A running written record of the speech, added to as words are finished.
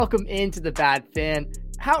Welcome into the Bad Fan.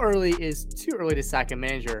 How early is too early to sack a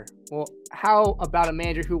manager? Well, how about a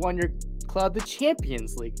manager who won your club the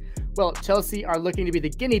Champions League? Well, Chelsea are looking to be the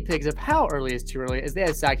guinea pigs of how early is too early, as they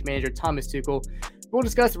have sacked manager Thomas Tuchel. We'll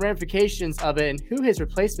discuss the ramifications of it and who his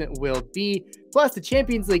replacement will be. Plus, the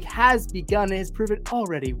Champions League has begun and has proven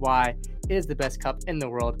already why it is the best cup in the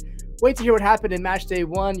world. Wait to hear what happened in match day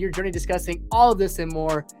 1. Your journey discussing all of this and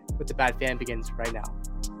more with the Bad Fan begins right now.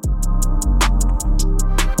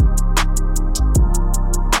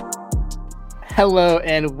 Hello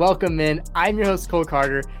and welcome in. I'm your host, Cole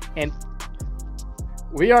Carter, and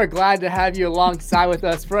we are glad to have you alongside with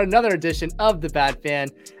us for another edition of the Bad Fan.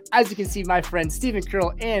 As you can see, my friends Stephen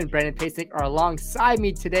Curl and Brandon Pasnick are alongside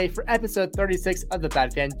me today for episode 36 of the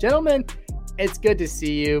Bad Fan. Gentlemen, it's good to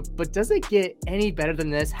see you, but does it get any better than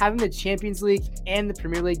this, having the Champions League and the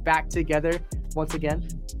Premier League back together once again?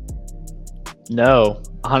 No,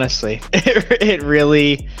 honestly, it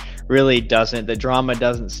really doesn't. The drama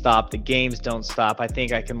doesn't stop. The games don't stop. I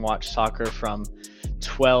think I can watch soccer from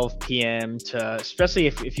 12 p.m. to, especially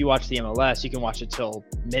if you watch the MLS, you can watch it till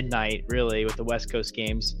midnight, really, with the West Coast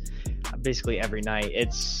games, basically every night.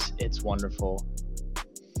 It's wonderful.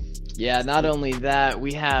 Yeah, not only that,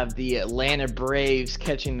 we have the Atlanta Braves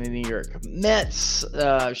catching the New York Mets,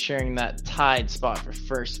 sharing that tied spot for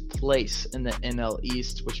first place in the NL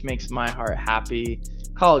East, which makes my heart happy.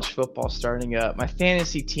 College football starting up. My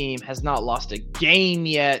fantasy team has not lost a game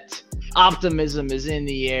yet. Optimism is in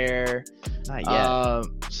the air. Not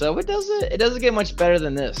yet. So it doesn't get much better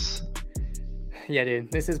than this. Yeah,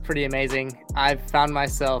 dude, this is pretty amazing. I've found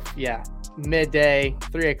myself, midday,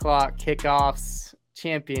 3 o'clock kickoffs,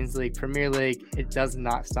 Champions League, Premier League. It does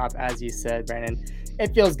not stop, as you said, Brandon.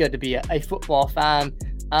 It feels good to be a football fan.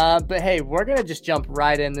 But hey, we're going to just jump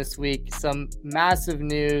right in this week. Some massive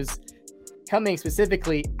news coming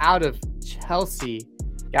specifically out of Chelsea.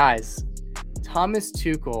 Guys, Thomas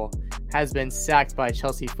Tuchel has been sacked by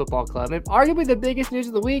Chelsea Football Club. And arguably the biggest news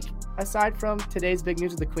of the week, aside from today's big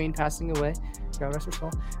news of the Queen passing away. God rest her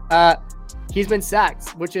soul. He's been sacked,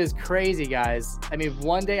 which is crazy, guys. I mean,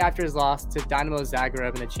 one day after his loss to Dynamo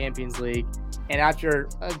Zagreb in the Champions League, and after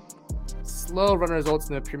a slow run of results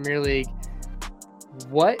in the Premier League,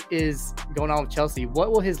 what is going on with Chelsea?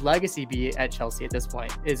 What will his legacy be at Chelsea at this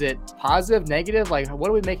point? Is it positive, negative? Like, what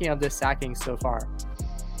are we making of this sacking so far?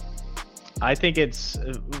 I think it's,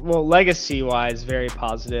 legacy-wise, very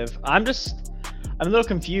positive. I'm a little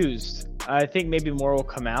confused. I think maybe more will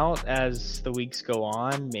come out as the weeks go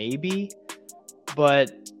on, maybe.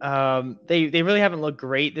 But they really haven't looked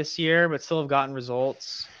great this year, but still have gotten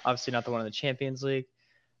results. Obviously not the one in the Champions League.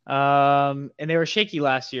 And they were shaky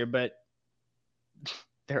last year, but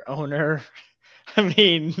their owner, I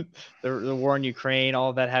mean, the war in Ukraine,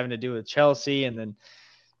 all of that having to do with Chelsea. And then,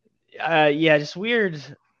 just weird.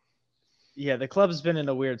 Yeah, the club's been in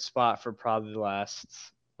a weird spot for probably the last,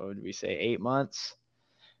 8 months.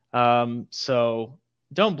 So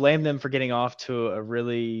don't blame them for getting off to a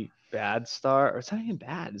really bad start, or it's not even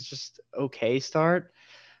bad. It's just okay start.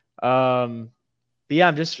 But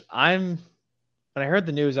yeah, when I heard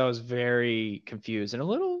the news, I was very confused and a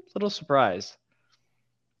little surprised.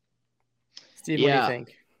 Steve, what do you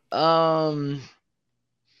think?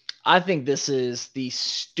 I think this is the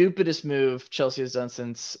stupidest move Chelsea has done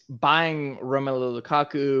since buying Romelu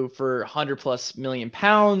Lukaku for 100+ million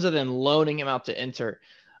pounds and then loaning him out to Inter.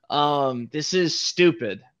 This is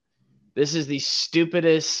stupid. This is the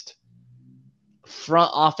stupidest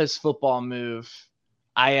front office football move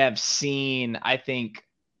I have seen, I think,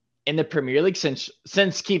 in the Premier League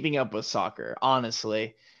since keeping up with soccer,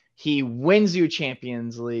 honestly. He wins you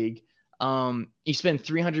Champions League. You spend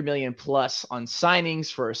 300 million plus on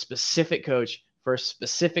signings for a specific coach, for a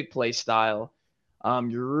specific play style.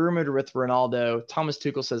 You're rumored with Ronaldo. Thomas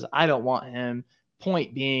Tuchel says, I don't want him.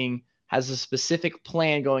 Point being, has a specific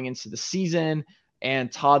plan going into the season,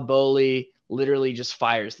 and Todd Boehly literally just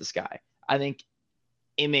fires this guy. I think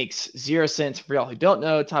it makes zero sense. For y'all who don't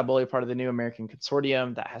know, Todd Boehly, part of the new American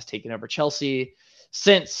consortium that has taken over Chelsea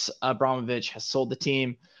since Abramovich has sold the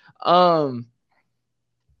team.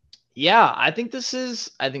 Yeah, I think this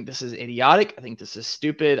is idiotic. I think this is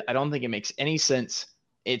stupid. I don't think it makes any sense.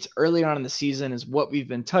 It's early on in the season is what we've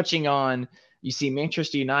been touching on. You see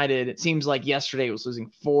Manchester United, it seems like yesterday it was losing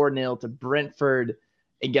 4-0 to Brentford.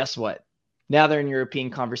 And guess what? Now they're in European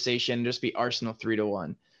conversation, just beat Arsenal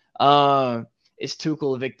 3-1. Is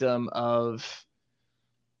Tuchel a victim of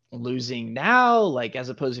losing now? Like, as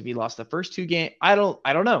opposed to if he lost the first two games? I don't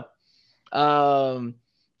know.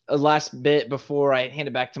 Last bit before I hand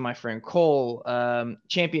it back to my friend Cole,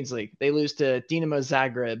 Champions League. They lose to Dinamo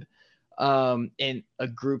Zagreb in a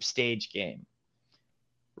group stage game.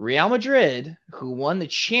 Real Madrid, who won the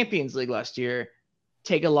Champions League last year,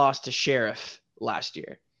 take a loss to Sheriff last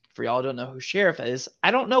year. For y'all don't know who Sheriff is, I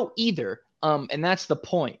don't know either. And that's the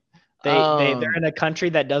point. They're in a country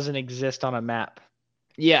that doesn't exist on a map.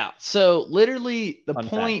 Yeah. So literally the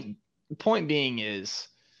Fun point being is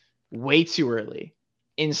way too early,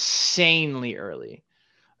 insanely early.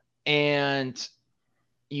 And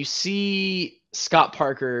you see Scott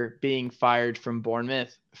Parker being fired from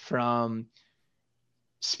Bournemouth from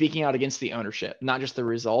speaking out against the ownership, not just the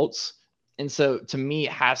results. And so to me,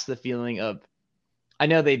 it has the feeling of, I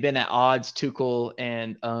know they've been at odds, Tuchel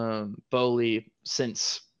and Bowley,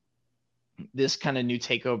 since this kind of new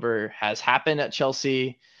takeover has happened at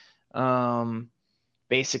Chelsea.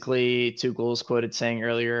 Basically, Tuchel was quoted saying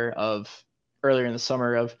earlier in the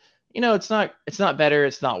summer of, it's not better,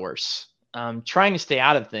 it's not worse. Trying to stay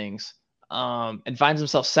out of things, and finds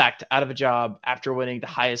himself sacked out of a job after winning the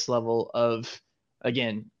highest level of,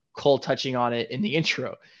 again, Cole touching on it in the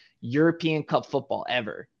intro, European Cup football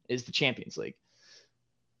ever is the Champions League.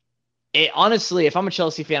 Honestly, if I'm a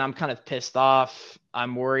Chelsea fan, I'm kind of pissed off.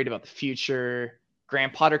 I'm worried about the future.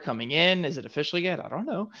 Graham Potter coming in. Is it official yet? I don't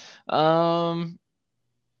know.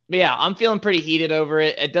 But yeah, I'm feeling pretty heated over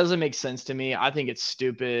it. It doesn't make sense to me. I think it's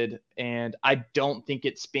stupid. And I don't think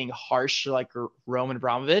it's being harsh like Roman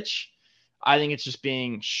Abramovich. I think it's just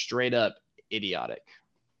being straight up idiotic.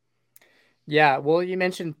 Yeah, well, you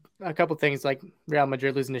mentioned a couple things like Real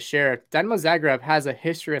Madrid losing to Sheriff. Dynamo Zagreb has a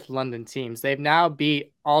history with London teams. They've now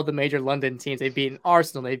beat all the major London teams. They've beaten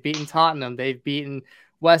Arsenal, they've beaten Tottenham, they've beaten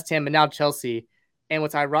West Ham, and now Chelsea. And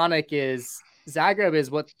what's ironic is Zagreb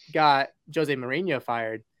is what got Jose Mourinho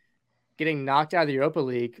fired. Getting knocked out of the Europa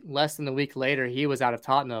League, less than a week later, he was out of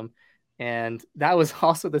Tottenham. And that was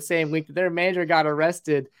also the same week that their manager got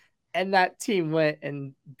arrested, and that team went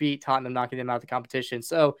and beat Tottenham, knocking them out of the competition.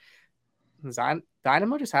 So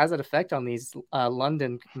Dynamo just has that effect on these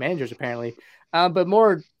London managers, apparently. But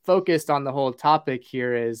more focused on the whole topic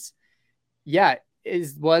here is,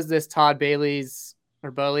 was this Todd Bailey's, or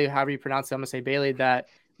Bowley, however you pronounce it, I'm going to say Bailey,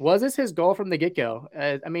 was this his goal from the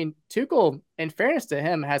get-go? I mean, Tuchel, in fairness to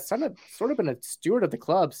him, has sort of been a steward of the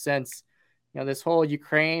club since, this whole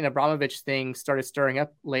Ukraine Abramovich thing started stirring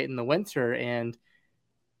up late in the winter. And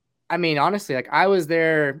I mean, honestly, like, I was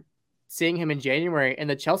there seeing him in January, and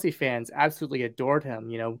the Chelsea fans absolutely adored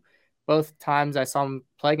him. Both times I saw him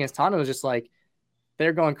play against Tottenham, was just like,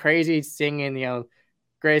 they're going crazy, singing,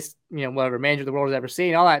 greatest, whatever manager the world has ever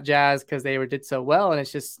seen, all that jazz, because they did so well. And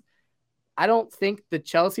it's just, I don't think the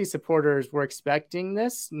Chelsea supporters were expecting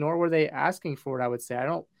this, nor were they asking for it, I would say.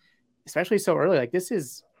 Especially so early. Like, this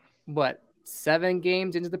is, 7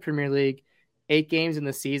 games into the Premier League, 8 games in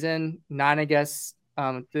the season, 9, I guess.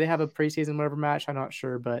 Do they have a preseason whatever match? I'm not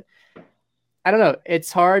sure, but I don't know.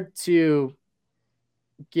 It's hard to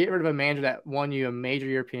get rid of a manager that won you a major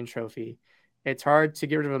European trophy. It's hard to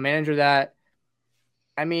get rid of a manager that,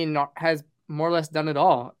 has more or less done it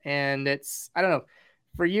all. And it's, I don't know,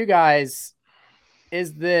 for you guys,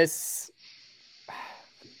 is this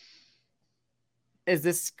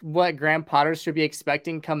what Graham Potter should be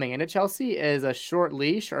expecting coming into Chelsea, is a short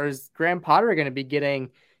leash, or is Graham Potter going to be getting,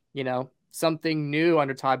 something new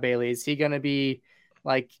under Todd Bailey? Is he going to be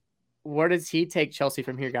like, where does he take Chelsea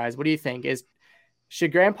from here, guys? What do you think?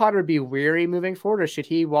 Should Graham Potter be weary moving forward, or should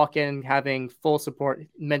he walk in having full support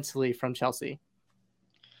mentally from Chelsea?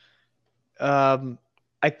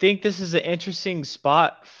 I think this is an interesting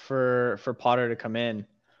spot for Potter to come in.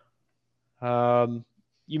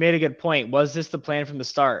 You made a good point. Was this the plan from the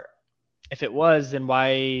start? If it was, then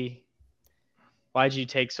why'd you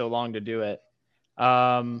take so long to do it?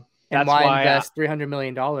 And that's why invest $300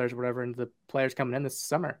 million or whatever into the players coming in this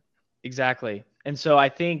summer? Exactly. And so I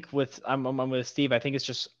think I'm with Steve. I think it's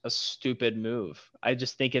just a stupid move. I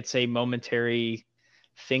just think it's a momentary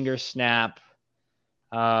finger snap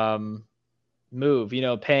move,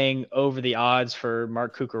 paying over the odds for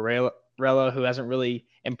Mark Cucurella, who hasn't really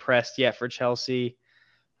impressed yet for Chelsea.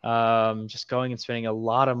 Just going and spending a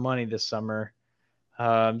lot of money this summer.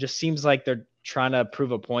 Just seems like they're trying to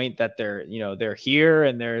prove a point that they're here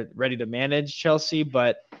and they're ready to manage Chelsea,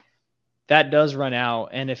 but that does run out.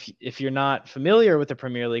 And if you're not familiar with the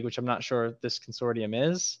Premier League, which I'm not sure this consortium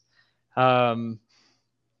is,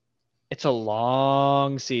 it's a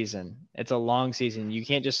long season. You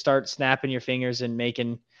can't just start snapping your fingers and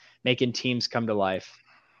making teams come to life.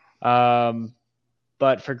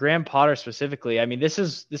 But for Graham Potter specifically, this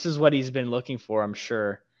is what he's been looking for, I'm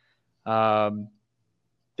sure.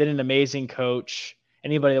 Been an amazing coach.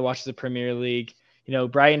 Anybody that watches the Premier League,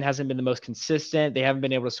 Brighton hasn't been the most consistent. They haven't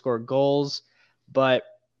been able to score goals, but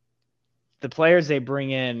the players they bring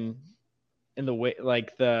in in the way,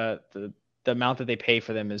 like the amount that they pay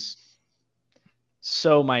for them is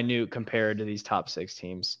so minute compared to these top 6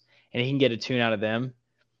 teams, and he can get a tune out of them.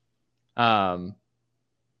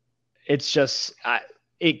 It's just,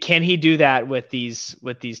 can he do that with these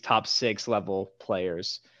top 6 level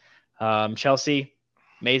players? Chelsea,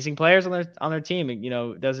 amazing players on their team. You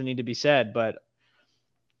know, it doesn't need to be said, but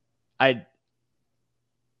I'd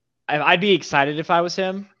be excited if I was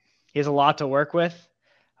him. He has a lot to work with,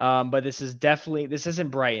 but this isn't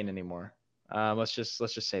Brighton anymore. Let's just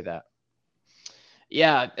say that.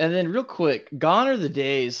 Yeah, and then real quick, gone are the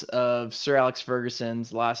days of Sir Alex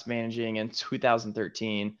Ferguson's last managing in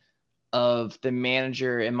 2013, of the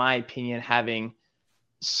manager, in my opinion, having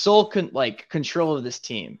sole control of this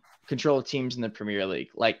team, control of teams in the Premier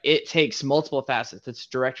League. Like, it takes multiple facets. It's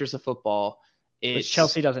directors of football. Which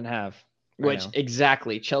Chelsea doesn't have.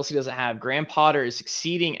 Exactly. Chelsea doesn't have. Graham Potter is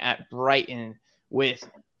succeeding at Brighton with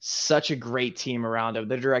such a great team around him.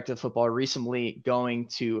 The director of football recently going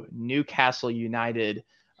to Newcastle United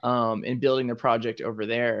and building the project over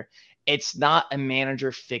there. It's not a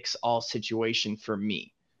manager fix-all situation for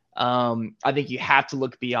me. I think you have to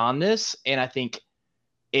look beyond this, and I think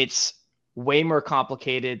it's way more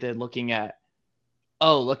complicated than looking at,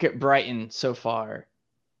 look at Brighton so far.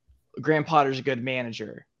 Graham Potter's a good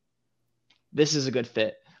manager. This is a good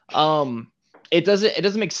fit. It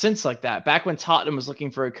doesn't make sense like that. Back when Tottenham was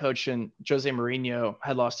looking for a coach and Jose Mourinho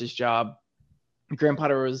had lost his job, Graham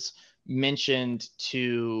Potter was mentioned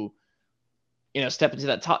to, step into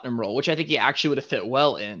that Tottenham role, which I think he actually would have fit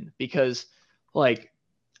well in, because, like,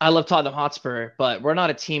 I love Tottenham Hotspur, but we're not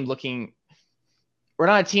a team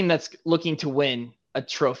that's looking to win a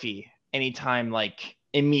trophy anytime, like,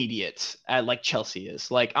 immediate, like Chelsea is.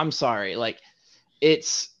 Like, I'm sorry, like,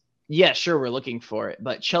 it's, yeah, sure, we're looking for it,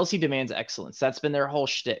 but Chelsea demands excellence. That's been their whole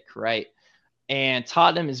shtick, right? And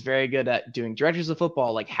Tottenham is very good at doing directors of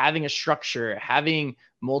football, like having a structure, having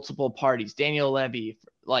multiple parties. Daniel Levy,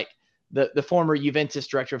 like the former Juventus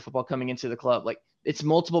director of football coming into the club, like it's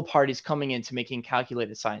multiple parties coming into making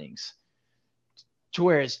calculated signings. To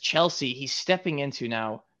whereas Chelsea, he's stepping into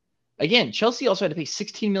now. Again, Chelsea also had to pay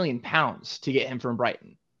 £16 million to get him from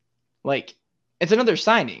Brighton. Like, it's another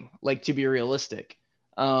signing, like, to be realistic.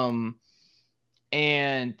 And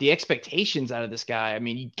the expectations out of this guy, I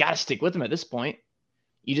mean, you got to stick with him at this point.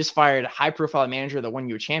 You just fired a high-profile manager that won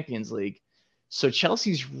you a Champions League. So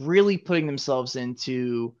Chelsea's really putting themselves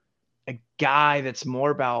into a guy that's more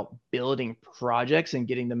about building projects and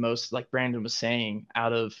getting the most, like Brandon was saying,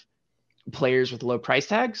 out of players with low price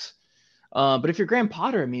tags. But if you're Graham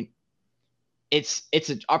Potter, I mean, it's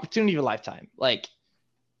an opportunity of a lifetime. Like,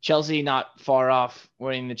 Chelsea not far off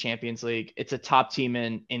winning the Champions League. It's a top team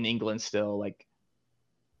in England still. Like,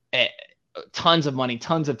 tons of money,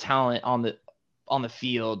 tons of talent on the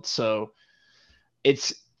field. So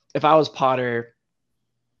it's, if I was Potter,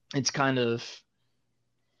 it's kind of,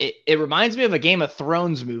 it reminds me of a Game of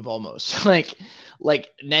Thrones move almost. like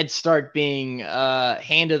Ned Stark being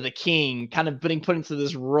Hand of the King, kind of put into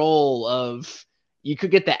this role of, you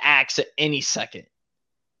could get the axe at any second.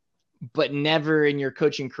 But never in your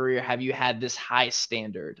coaching career have you had this high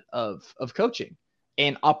standard of coaching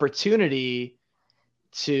and opportunity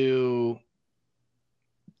to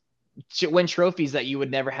win trophies that you would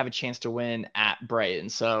never have a chance to win at Brighton.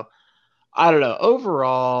 So I don't know.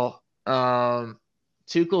 Overall,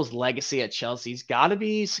 Tuchel's legacy at Chelsea's got to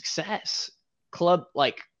be success. Club,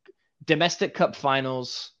 like domestic cup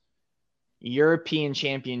finals, European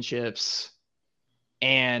championships,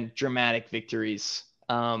 and dramatic victories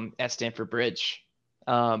at Stamford Bridge.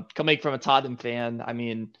 Coming from a Tottenham fan, I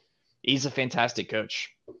mean, he's a fantastic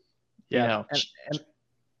coach. Yeah. And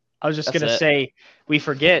I was just going to say, we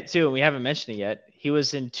forget too, and we haven't mentioned it yet. He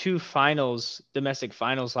was in 2 finals, domestic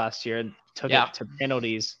finals last year, and took it to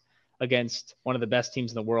penalties against one of the best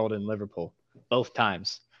teams in the world in Liverpool, both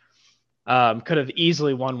times. Could have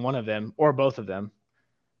easily won one of them or both of them.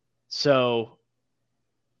 So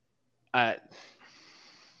I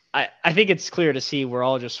think it's clear to see we're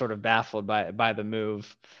all just sort of baffled by the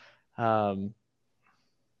move. I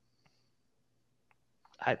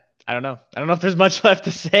don't know. I don't know if there's much left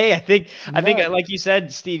to say. I think like you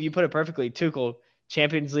said, Steve, you put it perfectly. Tuchel,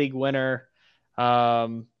 Champions League winner,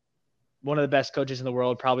 one of the best coaches in the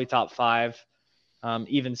world, probably top 5,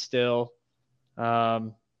 even still.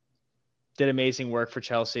 Did amazing work for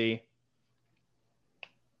Chelsea.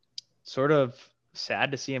 Sort of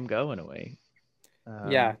sad to see him go in a way.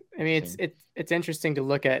 Yeah, I mean, it's interesting to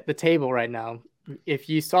look at the table right now. If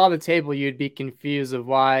you saw the table, you'd be confused of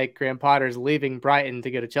why Graham Potter's leaving Brighton to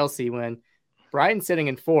go to Chelsea when Brighton's sitting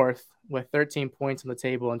in 4th with 13 points on the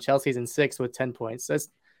table and Chelsea's in 6th with 10 points.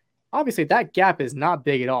 obviously that gap is not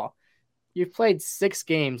big at all. You've played 6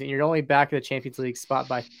 games and you're only back at the Champions League spot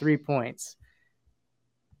by 3 points.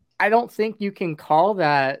 I don't think you can call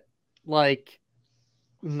that like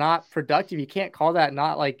not productive. You can't call that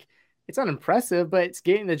not like it's unimpressive, but it's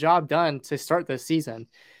getting the job done to start the season.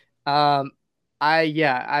 Um,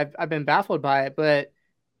 I've been baffled by it, but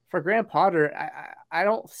for Graham Potter, I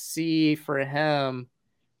don't see for him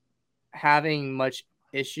having much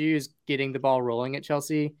issues getting the ball rolling at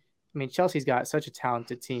Chelsea. I mean, Chelsea's got such a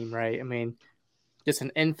talented team, right? I mean, just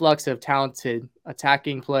an influx of talented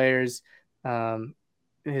attacking players. Um,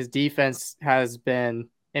 his defense has been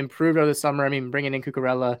improved over the summer. I mean, bringing in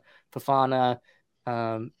Cucurella, Fofana.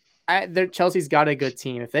 Chelsea's got a good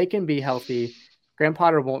team. If they can be healthy, Graham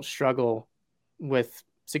Potter won't struggle with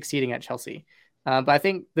succeeding at Chelsea. But I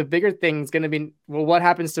think the bigger thing is going to be, well, what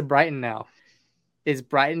happens to Brighton now? Is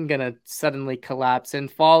Brighton going to suddenly collapse and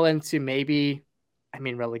fall into maybe, I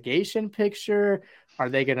mean, relegation picture? Are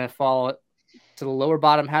they going to fall to the lower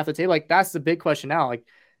bottom half of the table? Like, that's the big question now. Like,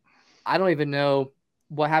 I don't even know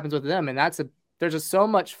what happens with them. And there's just so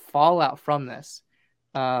much fallout from this.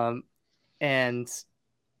 And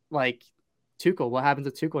like Tuchel, what happens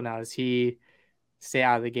with Tuchel now? Does he stay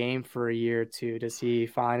out of the game for a year or two? Does he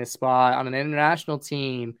find a spot on an international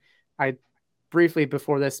team? I briefly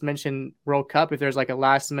before this mentioned World Cup. If there's like a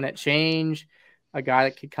last minute change, a guy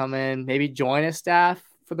that could come in, maybe join a staff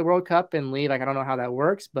for the World Cup and lead. Like, I don't know how that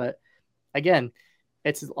works, but again,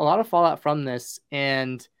 it's a lot of fallout from this.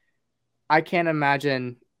 And I can't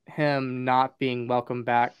imagine him not being welcomed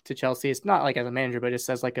back to Chelsea. It's not like as a manager, but just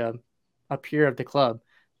as like a peer of the club.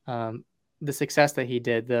 The success that he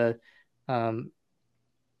did, the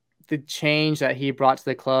change that he brought to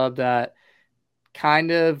the club that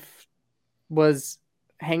kind of was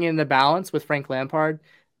hanging in the balance with Frank Lampard.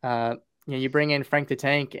 You bring in Frank the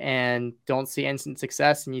Tank and don't see instant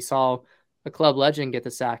success, and you saw a club legend get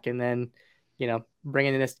the sack, and then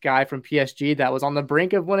bringing in this guy from PSG that was on the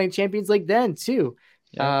brink of winning Champions League then too,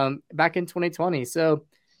 back in 2020. So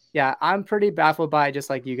yeah, I'm pretty baffled by it, just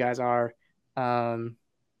like you guys are. I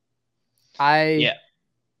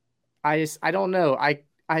don't know.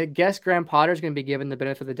 I guess Graham Potter's going to be given the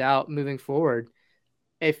benefit of the doubt moving forward.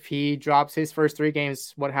 If he drops his first 3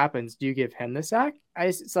 games, what happens? Do you give him the sack?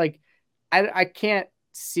 It's like I can't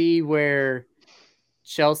see where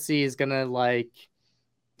Chelsea is going to like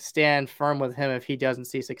stand firm with him if he doesn't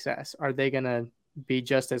see success. Are they going to be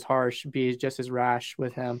just as harsh, be just as rash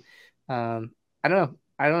with him? I don't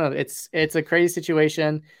know. It's a crazy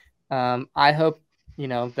situation. I hope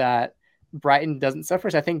that Brighton doesn't suffer.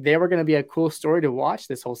 So I think they were going to be a cool story to watch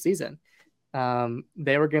this whole season.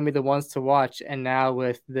 They were going to be the ones to watch, and now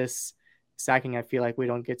with this sacking, I feel like we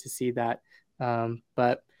don't get to see that.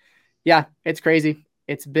 But yeah, it's crazy.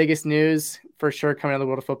 It's biggest news for sure coming out of the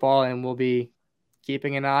world of football, and we'll be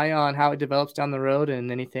keeping an eye on how it develops down the road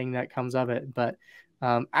and anything that comes of it. But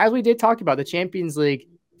as we did talk about, the Champions League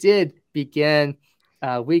did begin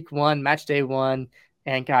week 1, match day 1.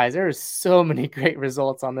 And guys, there's so many great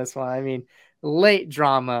results on this one. I mean, late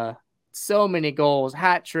drama, so many goals,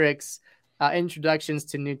 hat tricks, introductions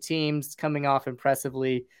to new teams coming off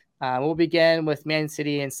impressively. We'll begin with Man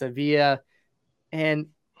City and Sevilla. And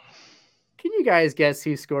can you guys guess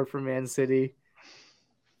who scored for Man City?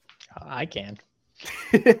 I can.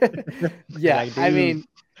 Yeah, I mean,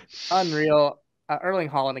 unreal. Erling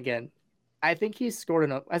Haaland again. I think has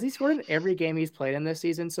he scored in every game he's played in this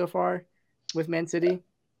season so far with Man City?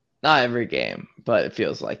 Not every game, but it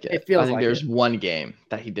feels like it. I think there's one game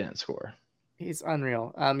that he didn't score. He's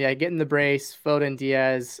unreal. Getting the brace, Foden,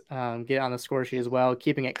 Diaz, get on the score sheet as well,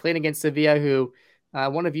 keeping it clean against Sevilla, who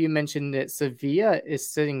one of you mentioned that Sevilla is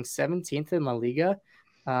sitting 17th in La Liga.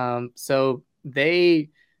 So they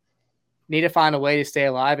need to find a way to stay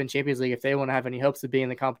alive in Champions League if they want to have any hopes of being in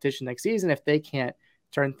the competition next season. If they can't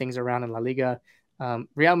turn things around in La Liga,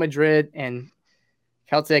 Real Madrid and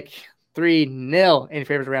Celtic 3-0 in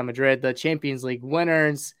favor of Real Madrid, the Champions League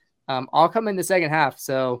winners. All come in the second half.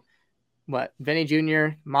 So Vinny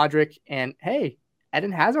Jr., Modric, and hey,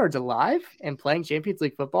 Eden Hazard's alive and playing Champions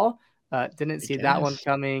League football. Didn't see that one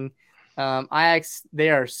coming. Ajax, they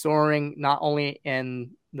are soaring not only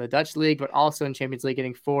in the Dutch league, but also in Champions League,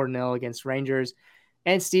 getting 4-0 against Rangers.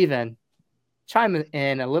 And Steven, chime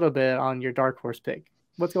in a little bit on your dark horse pick.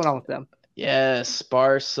 What's going on with them? Yes,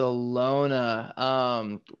 Barcelona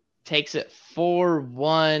takes it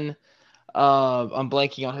 4-1. I'm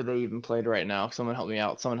blanking on who they even played right now. Someone help me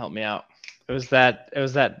out. It was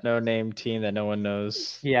that no-name team that no one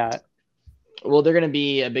knows. Yeah. Well, they're going to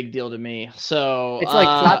be a big deal to me. So it's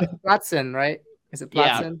like Platsen, right? Is it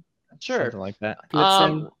Platsen? Sure. Something like that.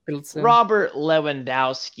 Pilsen. Robert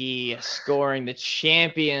Lewandowski scoring the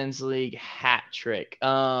Champions League hat trick.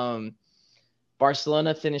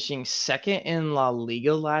 Barcelona finishing second in La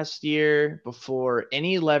Liga last year before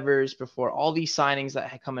any levers, before all these signings that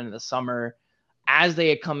had come into the summer, as they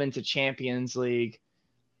had come into Champions League.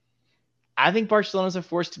 I think Barcelona's a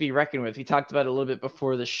force to be reckoned with. We talked about it a little bit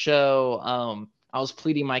before the show. I was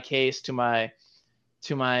pleading my case to my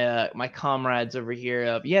comrades over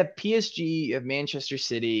here. You have PSG, you have Manchester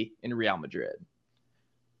City, and Real Madrid.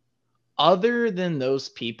 Other than those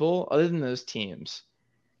teams,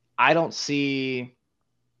 I don't see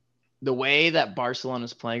the way that Barcelona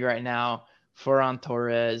is playing right now. Ferran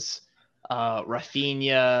Torres,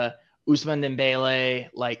 Rafinha, Ousmane Dembele,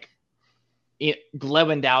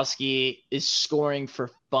 Lewandowski is scoring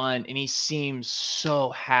for fun, and he seems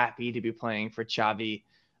so happy to be playing for Xavi.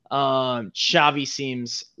 Xavi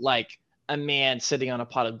seems like a man sitting on a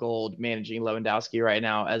pot of gold managing Lewandowski right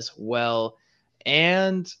now as well.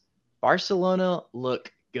 And Barcelona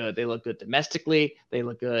look good. They look good domestically. They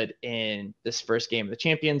look good in this first game of the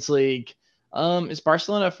Champions League. Is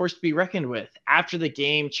Barcelona a force to be reckoned with? After the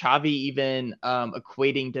game, Xavi even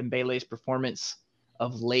equating Dembele's performance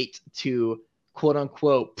of late to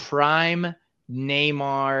quote-unquote prime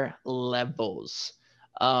Neymar levels.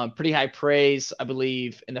 Pretty high praise, I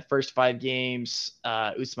believe, in the first 5 games.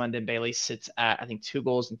 Ousmane Dembele sits at, I think, 2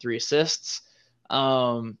 goals and 3 assists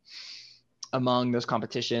among those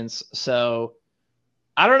competitions. So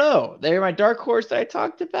I don't know. They're my dark horse that I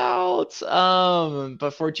talked about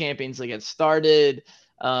before Champions League gets started.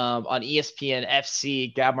 On ESPN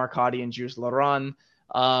FC, Gab Marcotti and Jules Laurent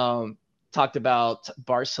talked about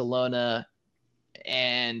Barcelona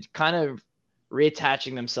and kind of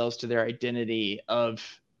reattaching themselves to their identity of,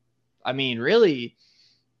 really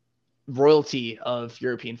royalty of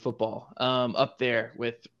European football, up there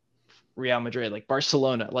with Real Madrid, like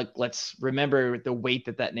Barcelona. Let's remember the weight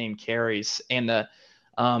that name carries and the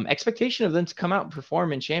expectation of them to come out and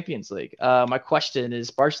perform in Champions League. My question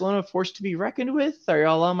is, Barcelona forced to be reckoned with? Are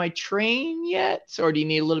y'all on my train yet? Or do you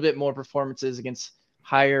need a little bit more performances against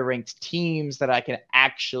higher ranked teams that I can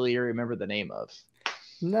actually remember the name of?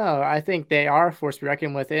 No, I think they are forced to be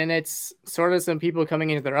reckoned with. And it's sort of some people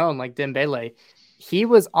coming into their own, like Dembele. He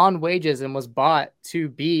was on wages and was bought to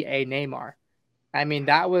be a Neymar.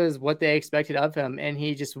 That was what they expected of him. And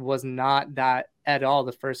he just was not that at all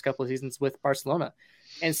the first couple of seasons with Barcelona.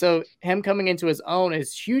 And so him coming into his own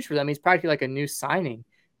is huge for them. He's practically like a new signing.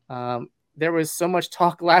 There was so much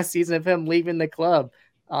talk last season of him leaving the club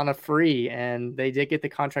on a free, and they did get the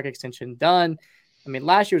contract extension done.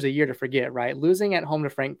 Last year was a year to forget, right? Losing at home to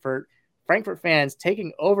Frankfurt fans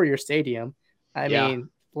taking over your stadium.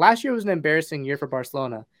 Last year was an embarrassing year for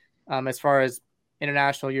Barcelona as far as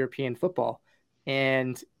international European football.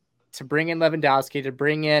 And to bring in Lewandowski, to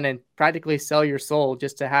bring in and practically sell your soul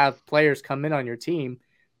just to have players come in on your team,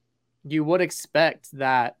 you would expect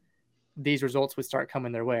that these results would start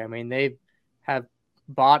coming their way. They have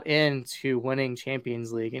bought into winning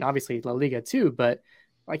Champions League and obviously La Liga too, but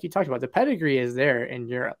like you talked about, the pedigree is there in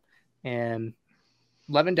Europe, and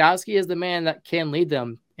Lewandowski is the man that can lead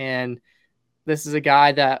them. And this is a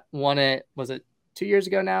guy that won it, was it 2 years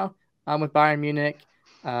ago now, with Bayern Munich.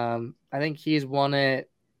 I think he's won it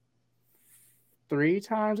 3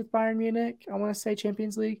 times with Bayern Munich, I want to say,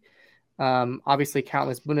 Champions League. Obviously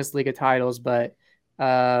countless Bundesliga titles, but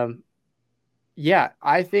I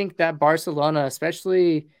think that Barcelona,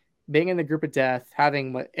 especially being in the group of death,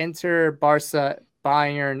 having what Inter, Barca,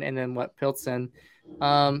 Bayern, and then Pilsen,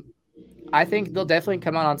 I think they'll definitely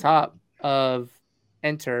come out on top of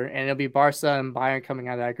Inter, and it'll be Barca and Bayern coming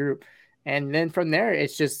out of that group. And then from there,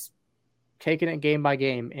 it's just taking it game by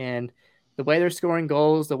game. And the way they're scoring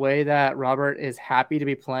goals, the way that Robert is happy to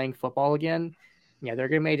be playing football again, they're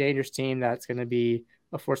going to be a dangerous team that's going to be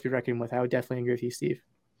a force to be reckoned with. I would definitely agree with you, Steve.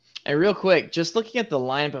 And real quick, just looking at the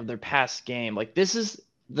lineup of their past game, this is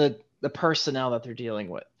the personnel that they're dealing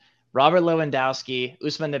with. Robert Lewandowski,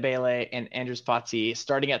 Ousmane Dembele, and Andres Fati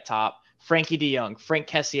starting at top. Frankie de Jong, Frank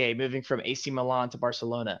Kessié moving from AC Milan to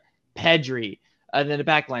Barcelona. Pedri, and then the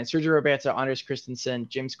back line, Sergio Roberto, Andres Christensen,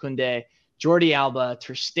 James Koundé, Jordi Alba,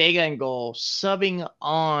 Ter Stegen in goal, subbing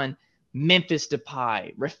on Memphis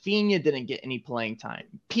Depay. Rafinha didn't get any playing time.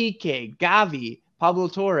 Piqué, Gavi, Pablo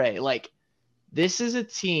Torre. This is a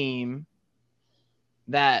team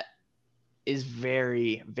that is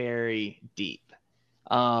very, very deep.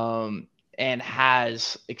 And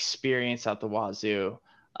has experience out the wazoo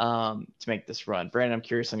to make this run. Brandon, I'm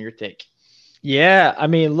curious on your take. Yeah,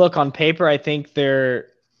 look, on paper, I think they're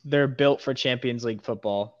built for Champions League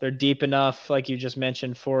football. They're deep enough, like you just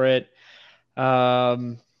mentioned, for it.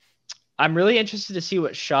 I'm really interested to see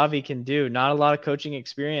what Xavi can do. Not a lot of coaching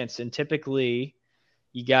experience, and typically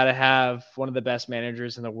you got to have one of the best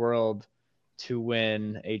managers in the world to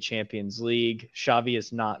win a Champions League. Xavi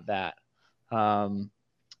is not that.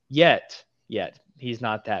 Yet. He's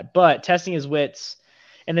not that. But testing his wits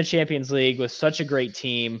in the Champions League with such a great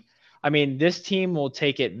team. I mean, this team will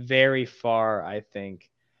take it very far, I think.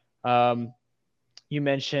 You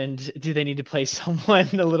mentioned, do they need to play someone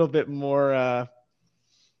a little bit more, I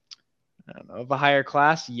don't know, of a higher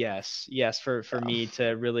class? Yes, for me to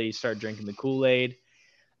really start drinking the Kool-Aid.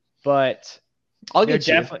 But they're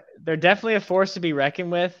definitely a force to be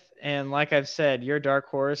reckoned with. And like I've said, your dark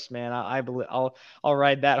horse, man. I believe I'll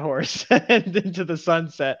ride that horse into the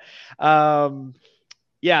sunset.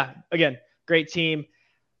 Yeah, again, great team.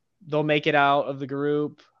 They'll make it out of the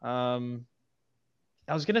group.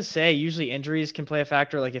 I was gonna say usually injuries can play a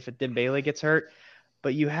factor, like if Dembele gets hurt,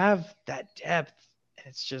 but you have that depth, and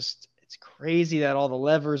it's crazy that all the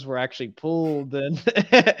levers were actually pulled, and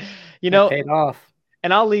Paid off.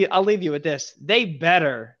 And I'll leave you with this: they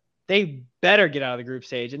better get out of the group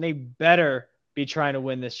stage, and they better be trying to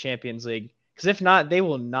win this Champions League, because if not, they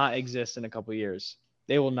will not exist in a couple of years.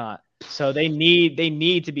 They will not. So they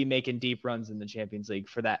need to be making deep runs in the Champions League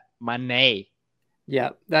for that money. Yeah,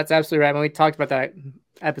 that's absolutely right. When we talked about that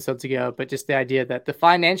episodes ago, but just the idea that the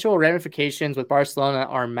financial ramifications with Barcelona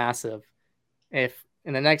are massive. If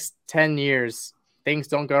in the next 10 years things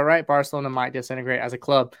don't go right, Barcelona might disintegrate as a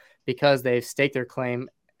club because they've staked their claim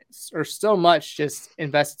or so much, just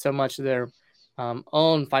invested so much of their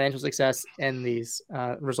own financial success in these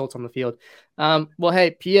results on the field. Well,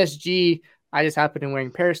 hey, PSG, I just happened to be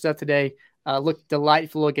wearing Paris stuff today. Looked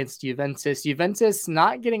delightful against Juventus. Juventus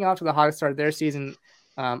not getting off to the hottest start of their season,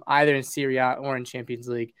 either in Serie A or in Champions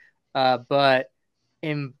League. But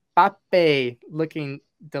Mbappe looking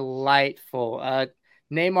delightful.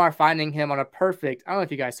 Neymar finding him on a perfect, I don't know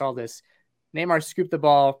if you guys saw this. Neymar scooped the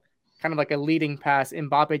ball, kind of like a leading pass.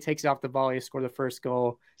 Mbappe takes it off the volley to score the first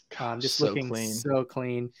goal. Just so looking clean. So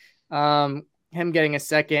clean. Him getting a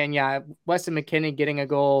second. Yeah, Weston McKennie getting a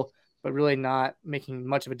goal, but really not making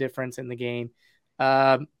much of a difference in the game.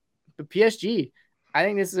 But PSG, I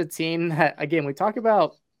think this is a team that, again, we talk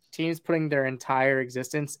about teams putting their entire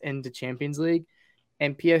existence into Champions League,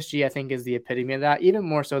 and PSG, I think, is the epitome of that, even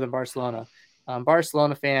more so than Barcelona.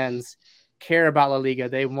 Barcelona fans care about La Liga.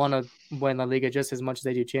 They want to win La Liga just as much as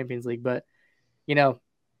they do Champions League. But, in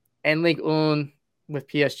Ligue 1 with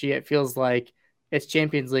PSG, it feels like it's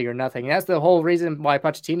Champions League or nothing. And that's the whole reason why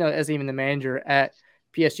Pochettino isn't even the manager at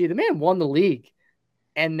PSG. The man won the league,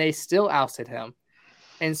 and they still ousted him.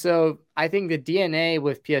 And so I think the DNA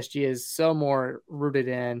with PSG is so more rooted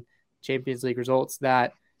in Champions League results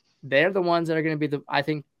that they're the ones that are going to be I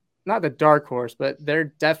think, not the dark horse, but they're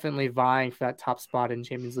definitely vying for that top spot in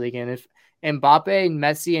Champions League. And if Mbappe,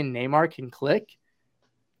 Messi, and Neymar can click,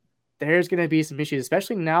 there's going to be some issues,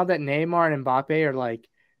 especially now that Neymar and Mbappe are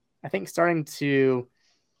I think starting to,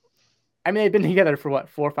 they've been together for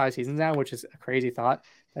 4 or 5 seasons now, which is a crazy thought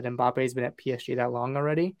that Mbappe's been at PSG that long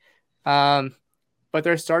already. But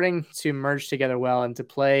they're starting to merge together well and to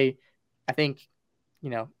play, I think,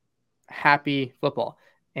 happy football.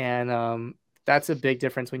 And that's a big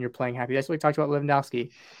difference when you're playing happy. That's what we talked about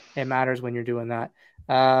Lewandowski. It matters when you're doing that.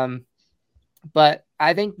 But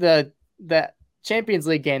I think the Champions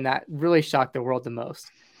League game that really shocked the world the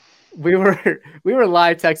most. We were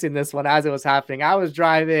live texting this one as it was happening. I was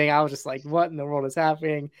driving. I was just like, what in the world is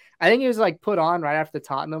happening? I think it was put on right after the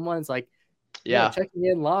Tottenham one. It's checking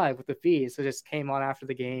in live with the feed. So it just came on after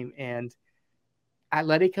the game. And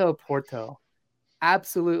Atletico Porto,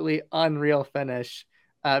 absolutely unreal finish.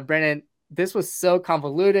 Brandon, this was so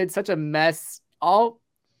convoluted, such a mess, all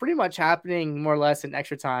pretty much happening more or less in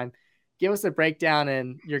extra time. Give us a breakdown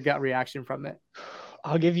and your gut reaction from it.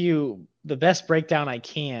 I'll give you the best breakdown I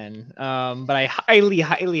can, but I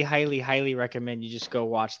highly recommend you just go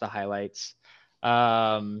watch the highlights.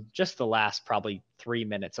 Just the last probably 3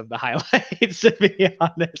 minutes of the highlights, to be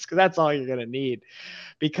honest, because that's all you're going to need,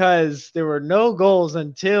 because there were no goals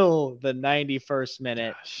until the 91st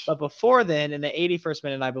minute. Gosh. But before then, in the 81st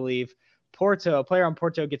minute, I believe, a player on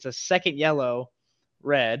Porto gets a second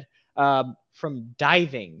red from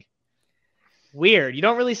diving. Weird. You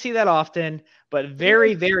don't really see that often, but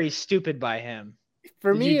very, very stupid by him.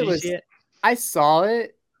 For me, it was, I saw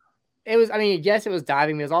it. It was, yes, it was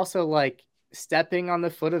diving. But it was also stepping on the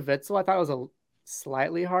foot of Witsel. I thought it was a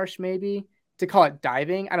slightly harsh, maybe, to call it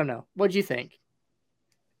diving. I don't know. What'd you think?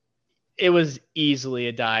 It was easily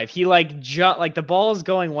a dive. He jumped, the ball is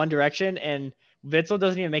going one direction, and Witsel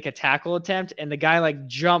doesn't even make a tackle attempt, and the guy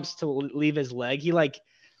jumps to leave his leg. He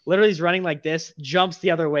literally he's running like this, jumps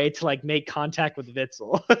the other way to like make contact with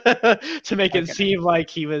Witzel to make it seem like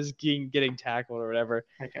he was getting tackled or whatever.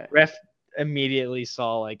 Okay. Ref immediately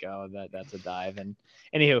saw like, oh, that's a dive. And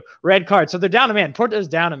anywho, red card. So they're down a man. Porto's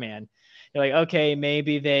down a man. You're like, okay,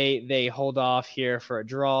 maybe they hold off here for a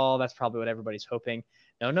draw. That's probably what everybody's hoping.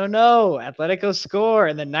 No. Atletico score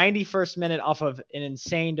in the 91st minute off of an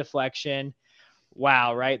insane deflection.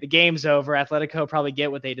 Wow, right? The game's over. Atletico probably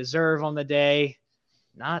get what they deserve on the day.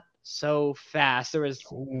 Not so fast. There was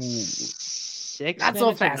 6 Not minutes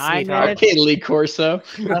so fast, 9 sweetheart. minutes Arcade League Corso.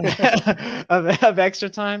 of extra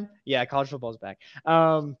time. Yeah, college football's back.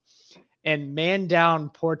 And man down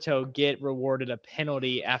Porto get rewarded a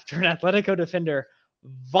penalty after an Atletico defender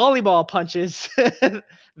volleyball punches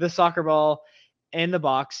the soccer ball in the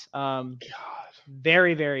box.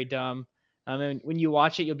 Very, very dumb. And when you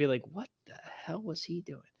watch it, you'll be like, what the hell was he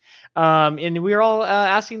doing? And we were all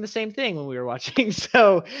asking the same thing when we were watching.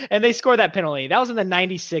 So, and they scored that penalty. That was in the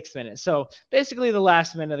 96th minute. So basically the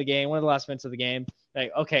last minute of the game, one of the last minutes of the game.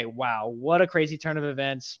 Like, okay, wow, what a crazy turn of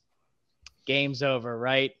events. Game's over,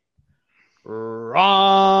 right?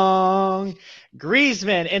 Wrong.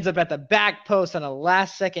 Griezmann ends up at the back post on a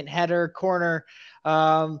last-second header corner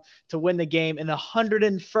to win the game in the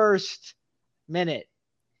 101st minute.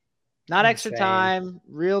 Not extra time,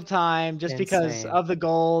 real time, just because of the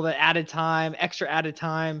goal, the added time, extra added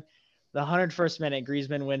time. The 101st minute,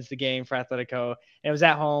 Griezmann wins the game for Atletico. And it was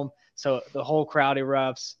at home, so the whole crowd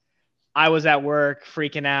erupts. I was at work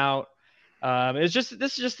freaking out. This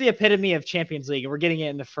is just the epitome of Champions League, and we're getting it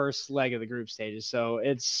in the first leg of the group stages. So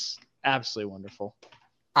it's absolutely wonderful.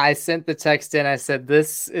 I sent the text in. I said,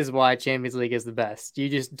 this is why Champions League is the best. You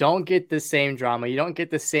just don't get the same drama. You don't get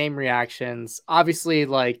the same reactions. Obviously,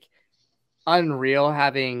 like, unreal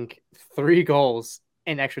having 3 goals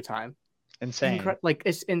in extra time. Insane.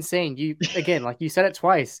 It's insane. You, again, like you said it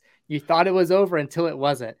twice, you thought it was over until it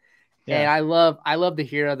wasn't. Yeah. And I love the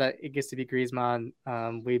hero that it gets to be Griezmann.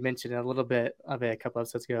 We mentioned a little bit of it a couple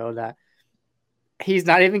episodes ago that he's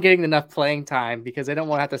not even getting enough playing time because they don't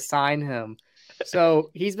want to have to sign him. So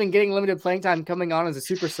he's been getting limited playing time coming on as a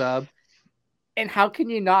super sub. And how can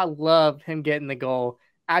you not love him getting the goal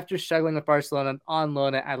after struggling with Barcelona on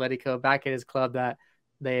loan at Atletico, back at his club that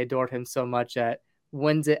they adored him so much at,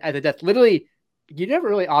 wins it at the death. Literally, you never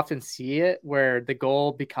really often see it where the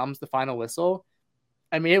goal becomes the final whistle.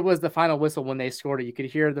 I mean, it was the final whistle when they scored it. You could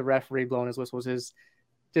hear the referee blowing his whistle. It was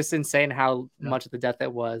just insane how much of the death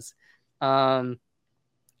it was.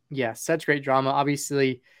 Yeah, such great drama.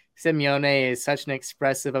 Obviously, Simeone is such an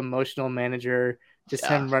expressive, emotional manager. Just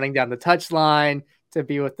him running down the touchline to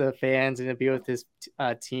be with the fans and to be with his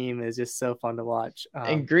team is just so fun to watch.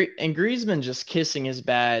 And Griezmann just kissing his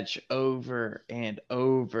badge over and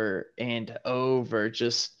over and over,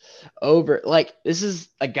 just over. Like, this is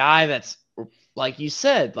a guy that's, like you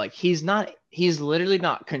said, like he's literally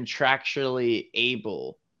not contractually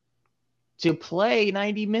able to play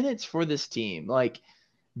 90 minutes for this team. Like,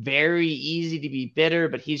 very easy to be bitter,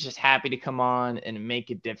 but he's just happy to come on and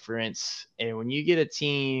make a difference. And when you get a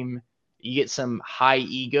team, you get some high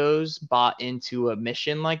egos bought into a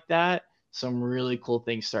mission like that, some really cool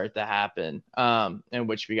things start to happen, in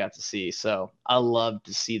which we got to see. So I love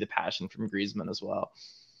to see the passion from Griezmann as well.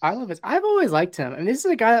 I love it. I've always liked him. And this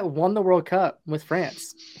is a guy that won the World Cup with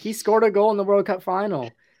France. He scored a goal in the World Cup final,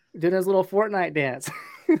 doing his little Fortnite dance.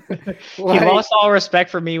 He lost all respect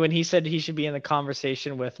for me when he said he should be in the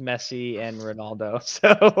conversation with Messi and Ronaldo.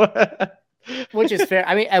 So, which is fair.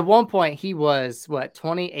 I mean, at one point he was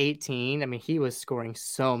 2018. I mean, he was scoring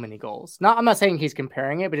so many goals. I'm not saying he's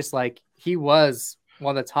comparing it, but just like he was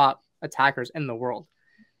one of the top attackers in the world.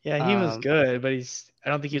 Yeah, he was good, but I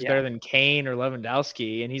don't think he was better than Kane or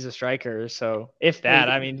Lewandowski, and he's a striker. So if that,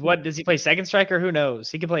 I mean, what does he play? Second striker? Who knows?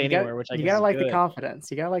 He can play anywhere, which I guess you gotta like good. the confidence.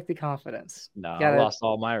 You gotta like the confidence. No, I lost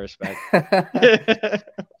all my respect.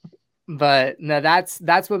 But no, that's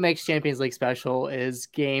what makes Champions League special, is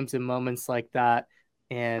games and moments like that.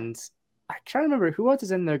 And I try to remember who else is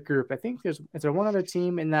in the group. I think is there one other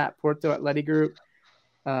team in that Porto Atleti group?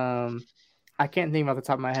 I can't think off the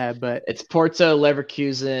top of my head, but it's Porto,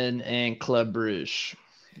 Leverkusen, and Club Brugge.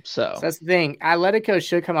 So that's the thing. Atletico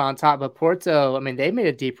should come out on top, but Porto, I mean, they made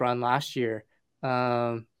a deep run last year.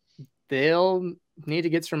 They'll need to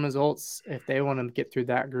get some results if they want to get through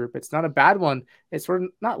that group. It's not a bad one. It's sort of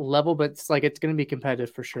not level, but it's like it's going to be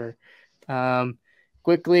competitive for sure.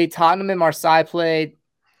 Quickly, Tottenham and Marseille played.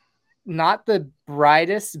 Not the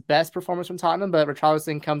brightest, best performance from Tottenham, but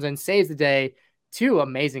Richarlison comes in, saves the day. 2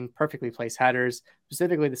 amazing, perfectly placed headers,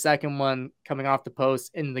 specifically the second one coming off the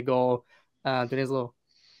post in the goal. Doing his little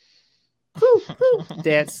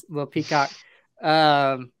dance, little peacock.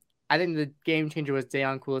 I think the game changer was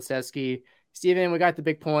Dejan Kulusevski. Steven, we got the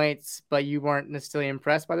big points, but you weren't necessarily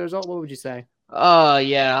impressed by the result. What would you say? Oh,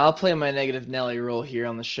 yeah, I'll play my negative Nelly role here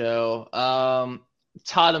on the show.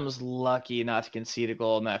 Tottenham was lucky not to concede a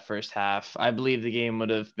goal in that first half. I believe the game would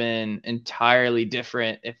have been entirely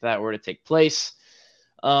different if that were to take place.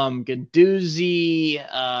 Guendouzi,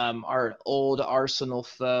 our old Arsenal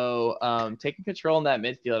foe, taking control in that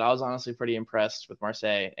midfield. I was honestly pretty impressed with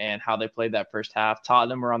Marseille and how they played that first half.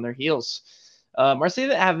 Tottenham were on their heels. Marseille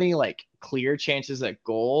didn't have any like clear chances at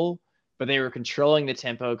goal, but they were controlling the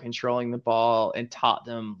tempo, controlling the ball, and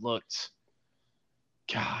Tottenham looked,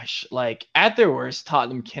 gosh, like at their worst,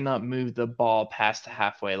 Tottenham cannot move the ball past the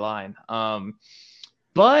halfway line.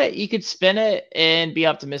 But you could spin it and be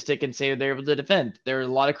optimistic and say they're able to defend. There were a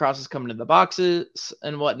lot of crosses coming to the boxes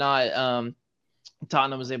and whatnot.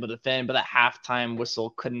 Tottenham was able to defend, but that halftime whistle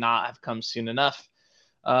could not have come soon enough.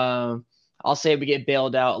 I'll say we get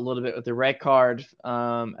bailed out a little bit with the red card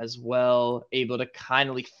as well, able to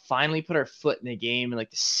finally put our foot in the game in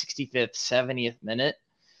like the 65th, 70th minute.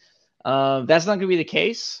 That's not going to be the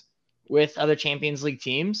case with other Champions League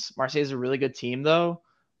teams. Marseille is a really good team, though.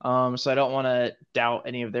 So I don't want to doubt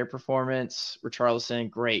any of their performance. Richarlison,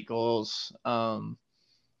 great goals, 2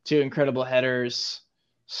 incredible headers.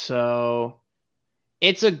 So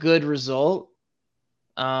it's a good result.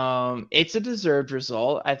 It's a deserved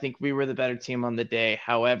result. I think we were the better team on the day.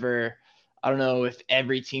 However, I don't know if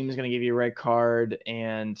every team is going to give you a red card,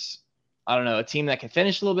 and I don't know, a team that can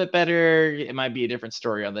finish a little bit better, it might be a different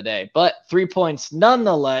story on the day. But 3 points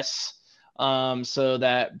nonetheless. So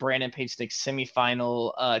that Brandon Page's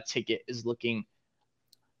semifinal ticket is looking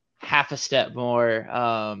half a step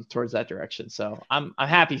more towards that direction. So I'm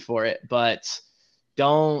happy for it, but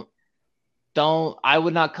I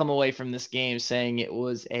would not come away from this game saying it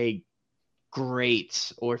was a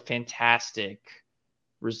great or fantastic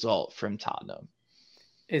result from Tottenham.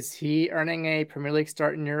 Is he earning a Premier League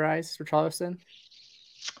start in your eyes, Richarlison?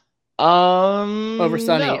 Over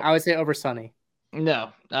Sonny. No. I would say over Sonny.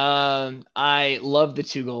 No. I love the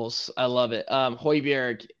 2 goals. I love it.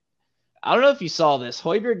 Højbjerg, I don't know if you saw this.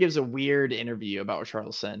 Højbjerg gives a weird interview about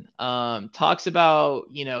Richarlison. Talks about,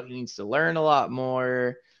 he needs to learn a lot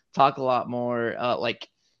more, talk a lot more,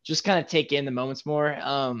 just kind of take in the moments more.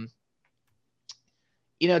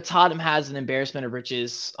 Tottenham has an embarrassment of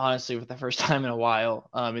riches, honestly, for the first time in a while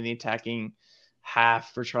in the attacking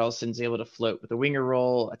half. Richarlison's able to float with a winger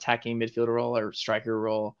role, attacking midfielder role, or striker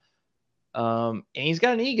role. And he's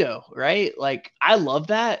got an ego, right? Like, I love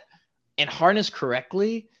that. And harnessed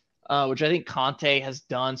correctly, which I think Conte has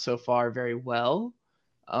done so far very well.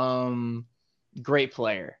 Great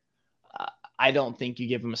player. I don't think you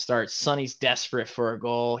give him a start. Sonny's desperate for a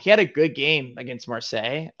goal. He had a good game against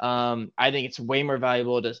Marseille. I think it's way more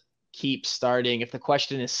valuable to keep starting. If the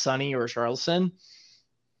question is Sonny or Richarlison,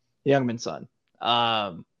 Youngman's son.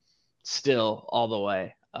 Still all the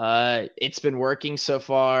way. It's been working so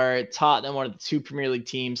far. Tottenham, one of the 2 Premier League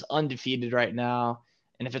teams, undefeated right now.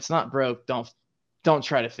 And if it's not broke, don't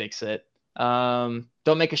try to fix it. Don't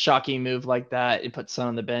make a shocking move like that and put Son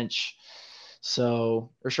on the bench.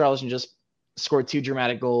 So Richarlison just scored 2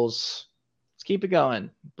 dramatic goals. Let's keep it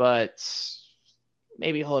going, but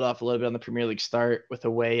maybe hold off a little bit on the Premier League start with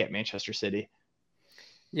away at Manchester City.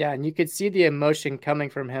 Yeah, and you could see the emotion coming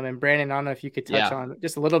from him. And Brandon, I don't know if you could touch on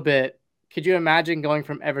just a little bit. Could you imagine going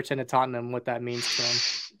from Everton to Tottenham, what that means to him?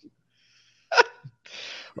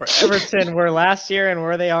 Or Everton were last year and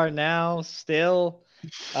where they are now still.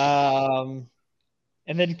 And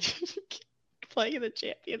then playing in the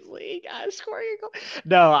Champions League, scoring a goal.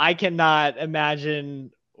 No, I cannot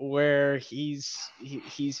imagine where he's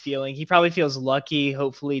feeling. He probably feels lucky,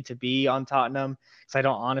 hopefully, to be on Tottenham, because I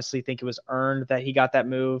don't honestly think it was earned that he got that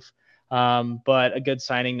move. But a good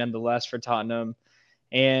signing nonetheless for Tottenham.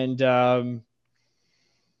 And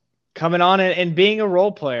coming on and being a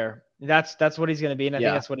role player, that's what he's going to be, and I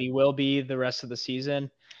think that's what he will be the rest of the season.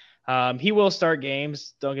 He will start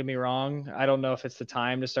games. Don't get me wrong. I don't know if it's the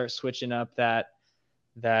time to start switching up that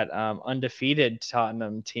undefeated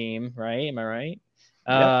Tottenham team, right? Am I right?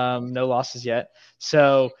 Yep. No losses yet.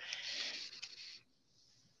 So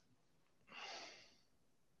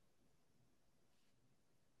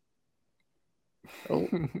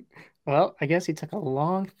well, I guess he took a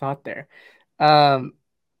long thought there. Brandon,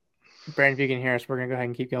 if you can hear us, we're going to go ahead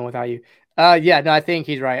and keep going without you. I think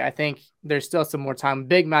he's right. I think there's still some more time.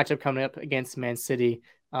 Big matchup coming up against Man City.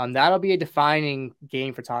 That'll be a defining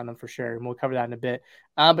game for Tottenham for sure. And we'll cover that in a bit.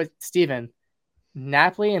 But Steven,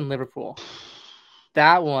 Napoli and Liverpool,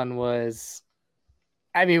 that one was,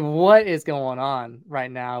 what is going on right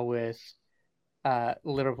now with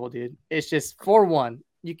Liverpool, dude. It's just 4-1.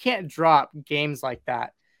 You can't drop games like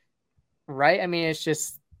that, right? I mean, it's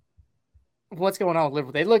just what's going on with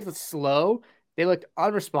Liverpool. They looked slow. They looked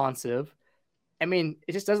unresponsive. I mean,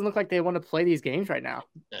 it just doesn't look like they want to play these games right now.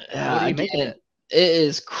 What do you make of Again, it? it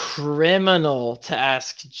is criminal to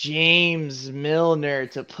ask James Milner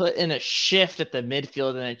to put in a shift at the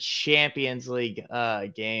midfield in a Champions League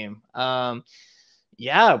game.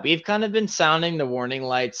 Yeah, we've kind of been sounding the warning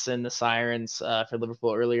lights and the sirens for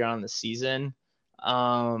Liverpool earlier on in the season.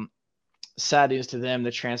 Sad news to them,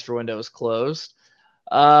 the transfer window is closed.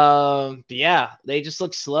 But yeah, they just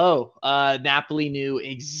look slow. Napoli knew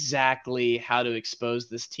exactly how to expose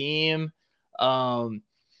this team.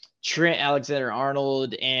 Trent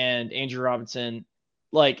Alexander-Arnold and Andrew Robinson.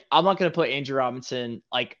 Like, I'm not gonna put Andrew Robinson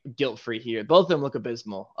like guilt-free here. Both of them look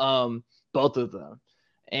abysmal. Both of them.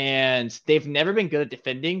 And they've never been good at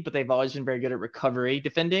defending, but they've always been very good at recovery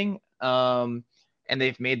defending. And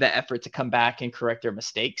they've made that effort to come back and correct their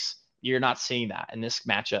mistakes. You're not seeing that in this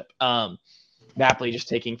matchup. Napoli just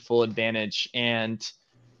taking full advantage and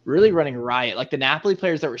really running riot. Like the Napoli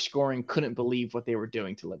players that were scoring couldn't believe what they were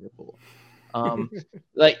doing to Liverpool.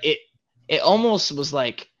 Like it almost was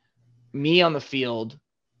like me on the field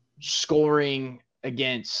scoring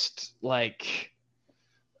against like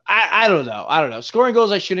I don't know. Scoring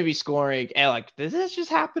goals I shouldn't be scoring. And like, did this just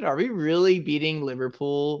happen? Are we really beating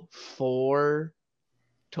Liverpool 4-1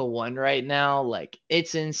 right now? Like,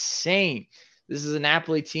 it's insane. This is a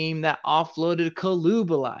Napoli team that offloaded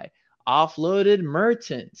Koulibaly, offloaded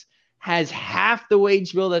Mertens, has half the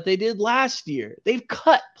wage bill that they did last year. They've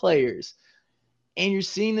cut players. And you're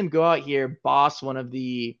seeing them go out here, boss one of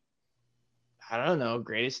the, I don't know,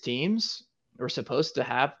 greatest teams we're supposed to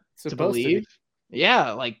have to believe.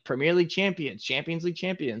 Yeah, like Premier League champions, Champions League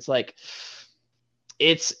champions. Like,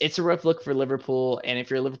 it's a rough look for Liverpool. And if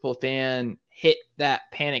you're a Liverpool fan, hit that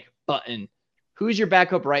panic button. Who's your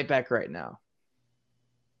backup right back right now?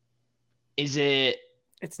 Is it?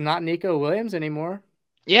 It's not Nico Williams anymore.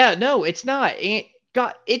 Yeah, no, it's not.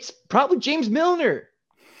 It's probably James Milner.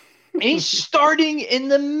 And he's starting in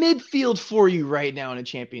the midfield for you right now in a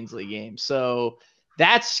Champions League game. So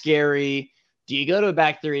that's scary. Do you go to a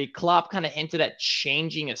back three? Klopp kind of hinted at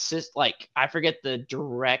changing assist. Like, I forget the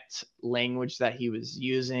direct language that he was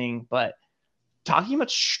using, but talking about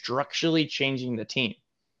structurally changing the team.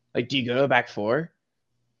 Like, do you go to a back four?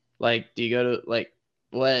 Like, do you go to, like,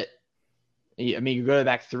 what? I mean, you go to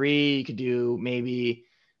back three. You could do maybe,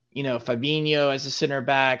 Fabinho as a center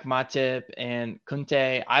back, Matip and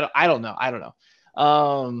Kunte. I don't know.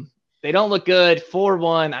 They don't look good.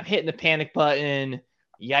 4-1. I'm hitting the panic button.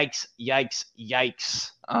 Yikes.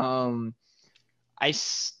 I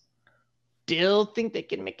still think they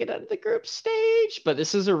can make it out of the group stage, but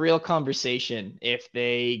this is a real conversation if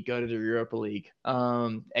they go to the Europa League.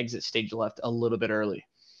 Exit stage left a little bit early.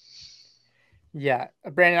 Yeah.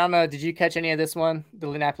 Brandon, I don't know. Did you catch any of this one, the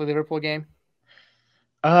Napoli-Liverpool game?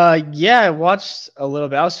 Yeah, I watched a little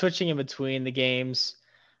bit. I was switching in between the games.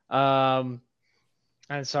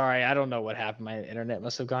 I'm sorry, I don't know what happened. My internet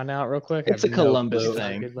must have gone out real quick. It's a Columbus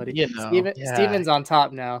thing. Good, buddy. Yeah. Steven's on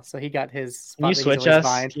top now, so he got his spot. Can you switch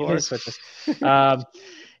us?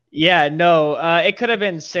 Yeah, no, it could have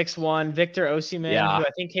been 6-1. Victor Osimhen, who I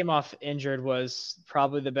think came off injured, was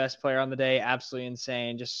probably the best player on the day. Absolutely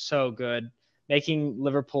insane. Just so good. Making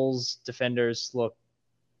Liverpool's defenders look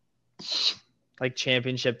like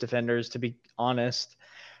championship defenders, to be honest.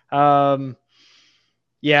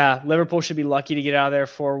 Yeah, Liverpool should be lucky to get out of there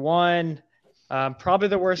 4-1. Probably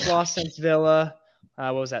the worst loss since Villa.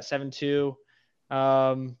 What was that, 7-2?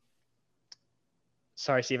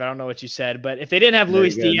 Sorry, Steve, I don't know what you said. But if they didn't have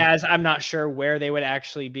Luis Diaz, I'm not sure where they would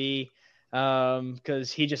actually be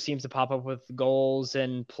because he just seems to pop up with goals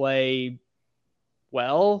and play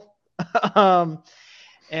well.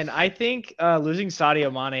 And I think losing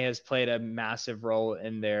Sadio Mane has played a massive role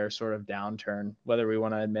in their sort of downturn, whether we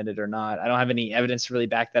want to admit it or not. I don't have any evidence to really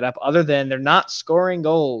back that up other than they're not scoring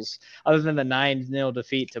goals, other than the 9-0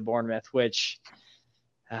 defeat to Bournemouth, which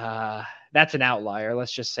that's an outlier.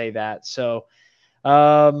 Let's just say that. So,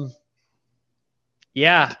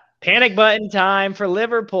 yeah, panic button time for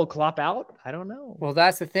Liverpool. Klopp out? I don't know. Well,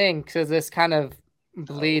 that's the thing, because this kind of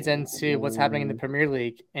bleeds into what's happening in the Premier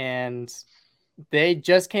League, and they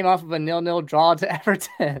just came off of a 0-0 draw to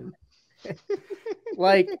Everton.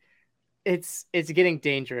 Like, it's getting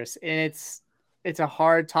dangerous, and it's a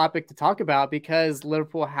hard topic to talk about because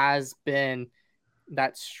Liverpool has been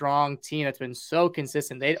that strong team that's been so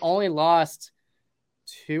consistent. They'd only lost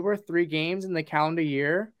 2 or 3 games in the calendar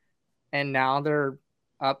year, and now they're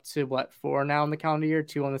up to 4 now in the calendar year,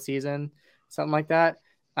 2 on the season, something like that.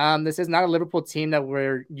 This is not a Liverpool team that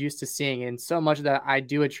we're used to seeing, and so much of that I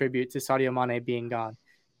do attribute to Sadio Mane being gone.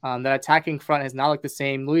 That attacking front has not looked the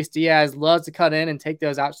same. Luis Diaz loves to cut in and take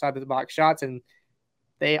those outside of the box shots, and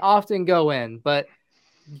they often go in, but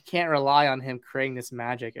you can't rely on him creating this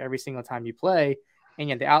magic every single time you play. And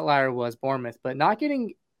yet the outlier was Bournemouth, but not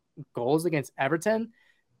getting goals against Everton.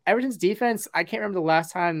 Everton's defense, I can't remember the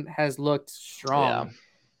last time, has looked strong.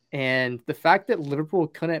 Yeah. And the fact that Liverpool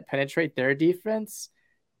couldn't penetrate their defense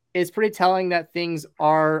is pretty telling that things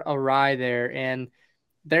are awry there. And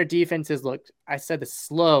their defenses looked, I said, the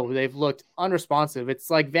slow. They've looked unresponsive. It's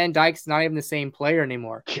like Van Dijk's not even the same player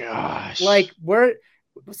anymore. Gosh. Like, we're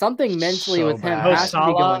something mentally So with him bad. has to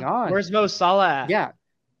be going on. Where's Mo Salah at? Yeah.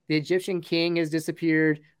 The Egyptian king has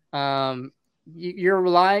disappeared. You're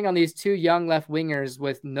relying on these two young left wingers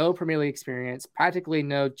with no Premier League experience, practically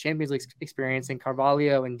no Champions League experience in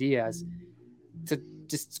Carvalho and Diaz to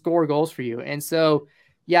just score goals for you. And so,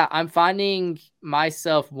 yeah, I'm finding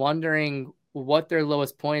myself wondering what their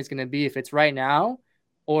lowest point is going to be, if it's right now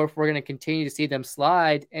or if we're going to continue to see them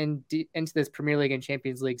slide into this Premier League and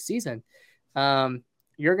Champions League season.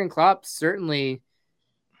 Jurgen Klopp certainly,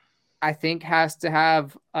 I think, has to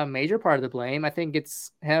have a major part of the blame. I think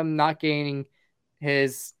it's him not getting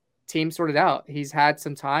his team sorted out. He's had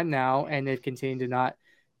some time now, and they've continued to not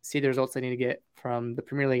see the results they need to get from the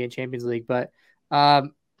Premier League and Champions League. But, I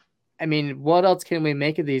mean, what else can we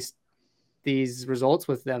make of these results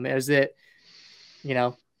with them? Is it,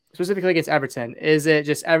 specifically against Everton, is it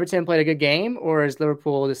just Everton played a good game, or is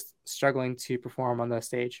Liverpool just struggling to perform on the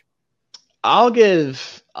stage? I'll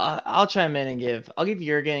chime in and I'll give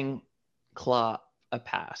Jurgen Klopp a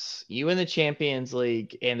pass. You win the Champions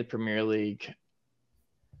League and the Premier League.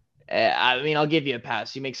 I mean, I'll give you a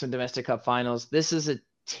pass. You make some domestic cup finals. This is a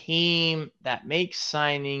team that makes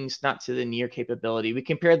signings not to the near capability. We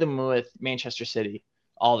compare them with Manchester City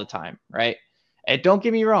all the time, right? And don't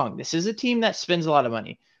get me wrong. This is a team that spends a lot of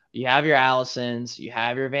money. You have your Allisons, you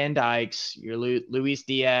have your Van Dijks, your Luis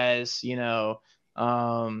Diaz,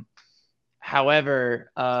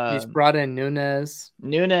 however, he's brought in Nunes.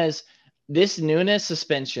 This Nunes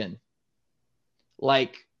suspension,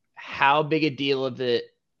 like, how big a deal of it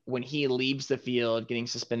when he leaves the field, getting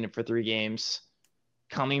suspended for 3 games,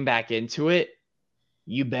 coming back into it,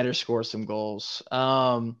 you better score some goals.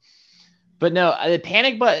 But no, the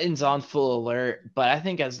panic button's on full alert. But I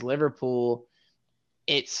think as Liverpool,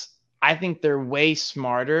 I think they're way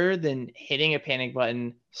smarter than hitting a panic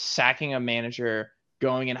button, sacking a manager,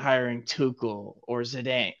 going and hiring Tuchel or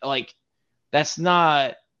Zidane. Like, they're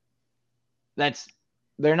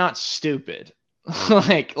not stupid.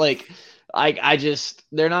 They're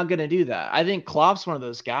not going to do that. I think Klopp's one of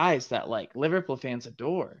those guys that, like, Liverpool fans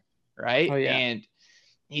adore, right? Oh, yeah. And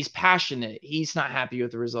he's passionate. He's not happy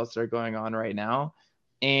with the results that are going on right now,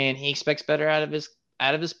 and he expects better out of his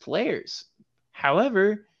players.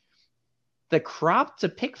 However, the crop to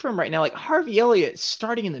pick from right now, like Harvey Elliott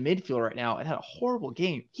starting in the midfield right now and had a horrible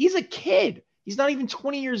game. He's a kid. He's not even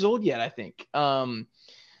 20 years old yet, I think.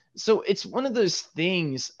 So it's one of those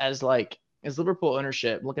things as Liverpool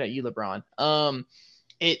ownership, looking at you, LeBron,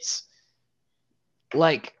 it's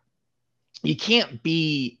like, you can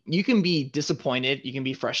be disappointed, you can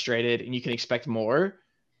be frustrated, and you can expect more.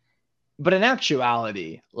 But in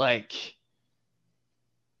actuality, like,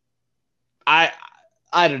 I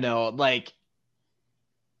don't know, like,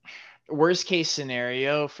 worst case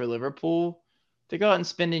scenario for Liverpool, to go out and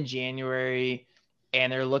spend in January,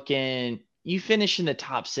 and they're looking, you finish in the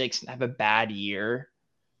top 6 and have a bad year.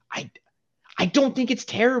 I don't think it's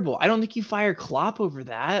terrible. I don't think you fire Klopp over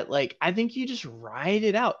that. Like, I think you just ride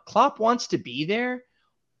it out. Klopp wants to be there.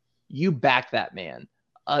 You back that man.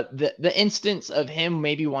 The instance of him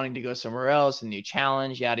maybe wanting to go somewhere else, a new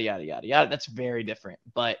challenge, yada, yada, yada, yada, that's very different.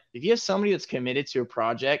 But if you have somebody that's committed to a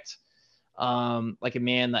project, like a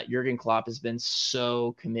man that Jurgen Klopp has been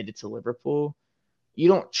so committed to Liverpool, you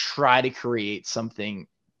don't try to create something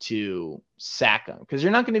to sack him, because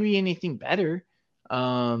you're not going to be anything better.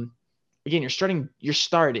 Again, you're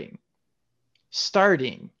starting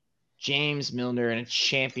James Milner in a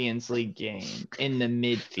Champions League game in the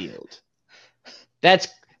midfield.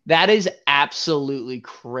 That is absolutely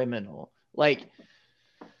criminal. Like,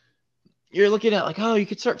 you're looking at, like, oh, you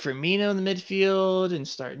could start Firmino in the midfield and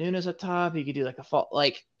start Nunes up top. You could do like a fault.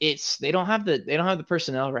 Like, they don't have the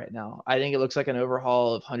personnel right now. I think it looks like an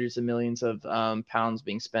overhaul of hundreds of millions of pounds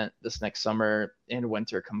being spent this next summer and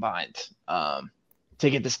winter combined, to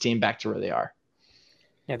get this team back to where they are.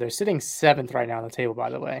 Yeah, they're sitting 7th right now on the table, by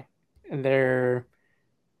the way. And they're,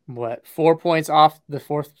 4 points off the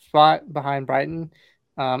 4th spot behind Brighton.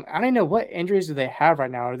 I don't know, what injuries do they have right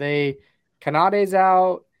now? Are they Kanade's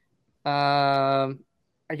out.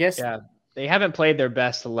 I guess Yeah, they haven't played their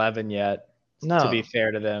best 11 yet. To be No,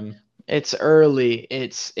 fair to them, it's early.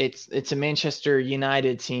 It's a Manchester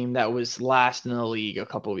United team that was last in the league a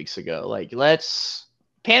couple weeks ago. Like, let's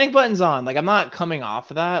panic buttons on. Like, I'm not coming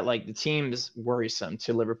off of that. Like, the team is worrisome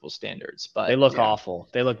to Liverpool standards, they but look yeah, awful.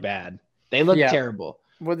 They look bad. they look yeah. terrible.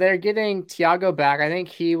 Well, they're getting Thiago back. I think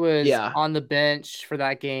he was Yeah. on the bench for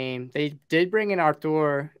that game. They did bring in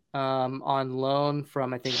Arthur on loan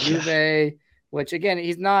from I think Yeah. Juve, which again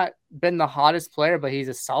he's not been the hottest player, but he's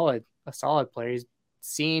a solid player. He's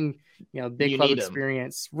seen big You club need him.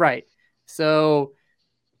 experience, right? So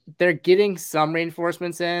they're getting some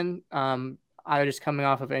reinforcements in, either just coming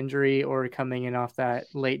off of injury or coming in off that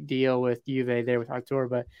late deal with Juve there with Arthur.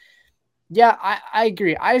 But yeah, I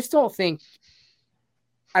agree. I don't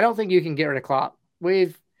think you can get rid of Klopp.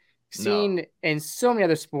 We've No. seen in so many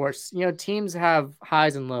other sports, teams have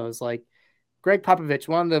highs and lows. Like Greg Popovich,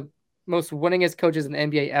 one of the most winningest coaches in the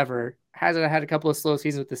NBA ever, has had a couple of slow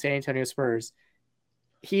seasons with the San Antonio Spurs.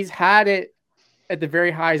 He's had it at the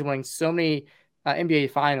very highs, winning so many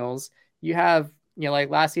NBA finals. You have, like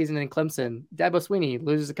last season in Clemson, Dabo Swinney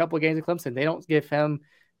loses a couple of games in Clemson. They don't give him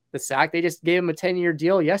the sack. They just gave him a 10-year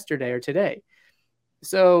deal yesterday or today.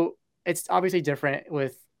 So it's obviously different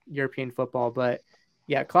with European football, but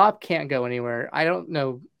yeah, Klopp can't go anywhere. I don't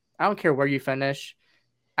know. I don't care where you finish.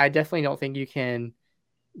 I definitely don't think you can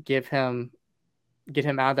give him get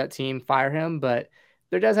him out of that team, fire him, but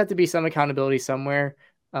there does have to be some accountability somewhere.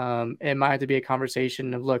 It might have to be a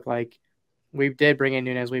conversation of look, like we did bring in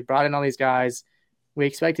Nunez, we brought in all these guys. We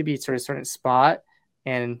expect to be sort of certain spot,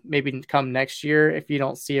 and maybe come next year if you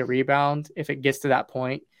don't see a rebound, if it gets to that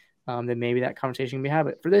point, then maybe that conversation can be had.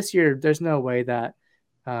 But for this year, there's no way that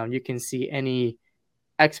you can see any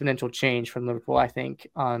exponential change from Liverpool, I think,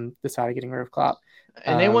 on the side of getting rid of Klopp.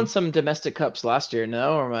 And they won some domestic cups last year,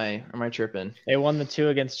 no? Or am I tripping? They won the 2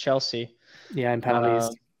 against Chelsea. Yeah, and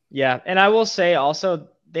penalties. Yeah, and I will say also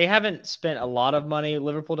they haven't spent a lot of money.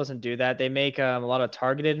 Liverpool doesn't do that. They make a lot of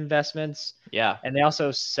targeted investments. Yeah. And they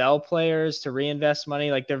also sell players to reinvest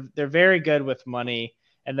money. Like they're very good with money,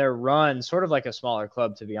 and they're run sort of like a smaller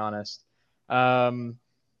club, to be honest.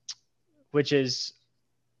 Which is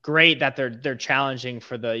great that they're challenging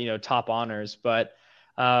for the top honors, but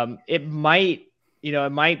it might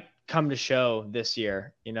come to show this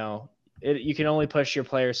year. You can only push your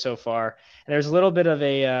players so far, and there's a little bit of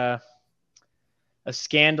a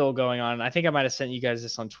scandal going on. I think I might have sent you guys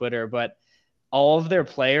this on Twitter, but all of their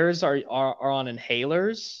players are on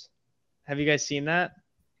inhalers. Have you guys seen that?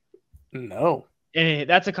 No. And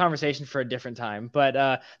that's a conversation for a different time. But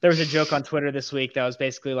there was a joke on Twitter this week that was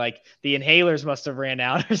basically like the inhalers must have ran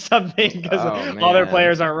out or something because all their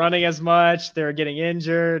players aren't running as much. They're getting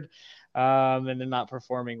injured, and they're not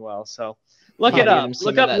performing well. So look it up.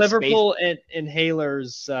 Look up Liverpool and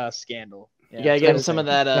inhalers scandal. Yeah, you gotta get some of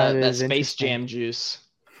that Space interesting. Jam juice.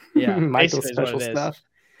 Yeah, Michael's special stuff.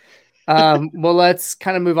 Well, let's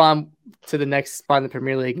kind of move on to the next spot in the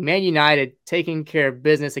Premier League. Man United taking care of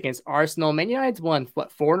business against Arsenal. Man United's won,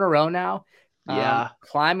 4 in a row now? Yeah.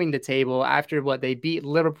 Climbing the table after they beat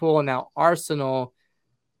Liverpool and now Arsenal.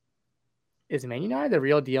 Is Man United the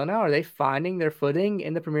real deal now? Are they finding their footing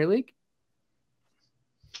in the Premier League?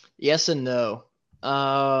 Yes and no.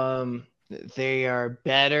 They are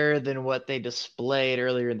better than what they displayed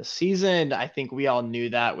earlier in the season. I think we all knew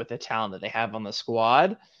that with the talent that they have on the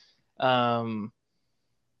squad.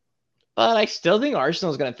 But I still think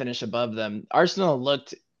Arsenal is going to finish above them. Arsenal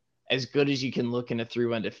looked as good as you can look in a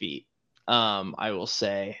 3-1 defeat. I will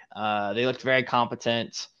say they looked very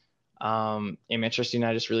competent. And Manchester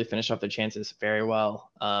United just really finished off their chances very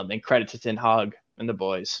well. And credit to Ten Hag and the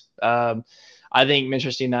boys. I think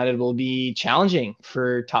Manchester United will be challenging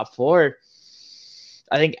for top 4.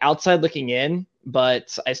 I think outside looking in,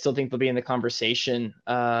 but I still think they'll be in the conversation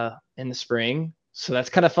in the spring. So that's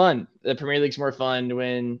kind of fun. The Premier League's more fun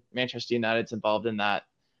when Manchester United's involved in that.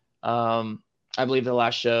 I believe the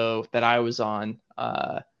last show that I was on,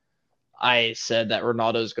 I said that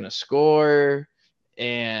Ronaldo's going to score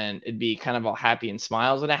and it'd be kind of all happy and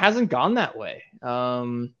smiles. And it hasn't gone that way.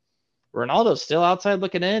 Ronaldo's still outside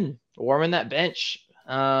looking in, warming that bench.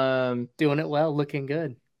 Doing it well, looking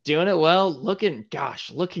good. Doing it well, looking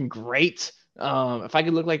great. If I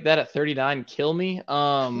could look like that at 39, kill me.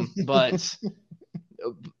 But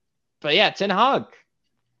yeah, Ten Hag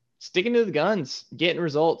sticking to the guns, getting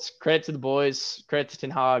results. Credit to the boys. Credit to Ten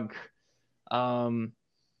Hag.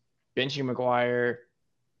 Benching Maguire,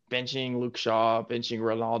 benching Luke Shaw, benching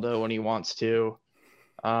Ronaldo when he wants to,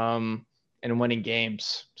 and winning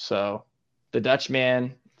games. So the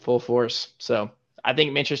Dutchman full force. So I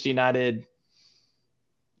think Manchester United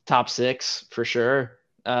top 6 for sure.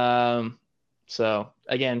 So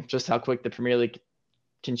again, just how quick the Premier League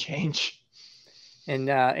can change. And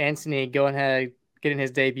Anthony going ahead, getting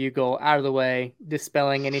his debut goal out of the way,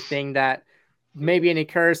 dispelling anything that maybe any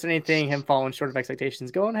curse, anything, him falling short of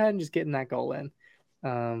expectations, going ahead and just getting that goal in,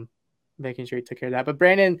 making sure he took care of that. But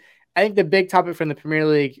Brandon, I think the big topic from the Premier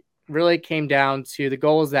League really came down to the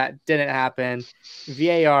goals that didn't happen,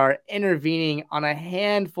 VAR intervening on a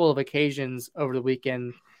handful of occasions over the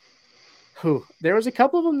weekend. There was a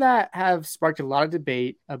couple of them that have sparked a lot of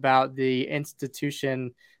debate about the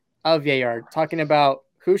institution of VAR, talking about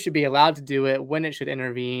who should be allowed to do it, when it should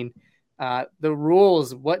intervene, the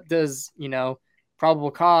rules, what does, probable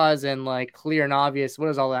cause and like clear and obvious, what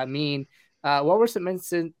does all that mean? What were some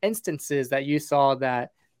instances that you saw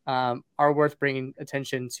that are worth bringing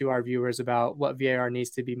attention to our viewers about what VAR needs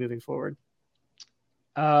to be moving forward?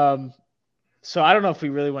 So I don't know if we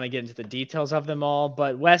really want to get into the details of them all,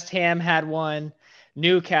 but West Ham had one,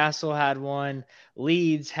 Newcastle had one,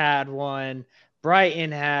 Leeds had one,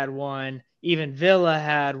 Brighton had one, even Villa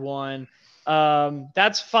had one.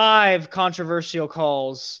 That's 5 controversial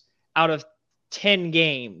calls out of 10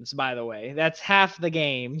 games, by the way. That's half the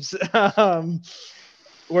games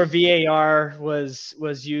where VAR was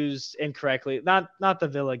used incorrectly. Not the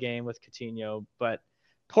Villa game with Coutinho, but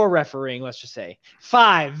poor refereeing, let's just say.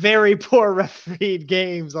 5 very poor refereed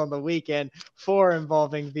games on the weekend, 4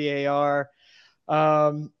 involving VAR.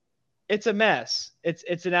 It's a mess.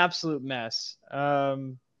 It's an absolute mess.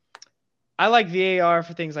 I like VAR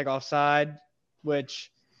for things like offside,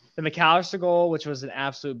 which the McAllister goal, which was an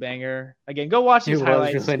absolute banger. Again, go watch these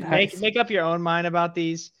highlights. Really nice. Make up your own mind about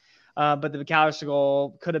these. But the McAllister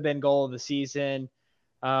goal could have been goal of the season.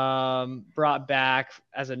 Brought back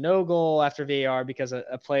as a no goal after VAR because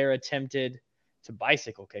a player attempted to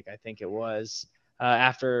bicycle kick, I think it was,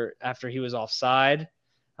 after he was offside.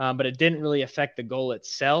 But it didn't really affect the goal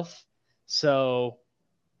itself. So,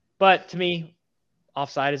 but to me,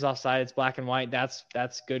 offside is offside. It's black and white. That's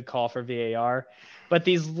good call for VAR. But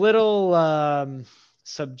these little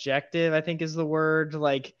subjective, I think is the word,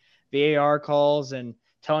 like VAR calls and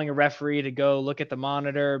telling a referee to go look at the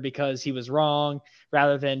monitor because he was wrong,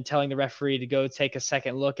 rather than telling the referee to go take a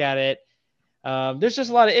second look at it. There's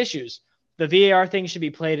just a lot of issues. The VAR thing should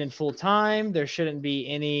be played in full time. There shouldn't be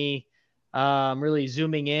any really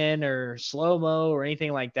zooming in or slow-mo or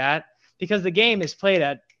anything like that, because the game is played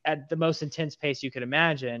at the most intense pace you could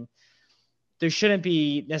imagine. There shouldn't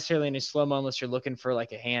be necessarily any slow-mo unless you're looking for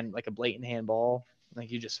like a blatant handball,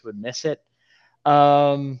 like you just would miss it.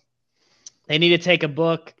 They need to take a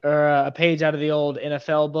book or a page out of the old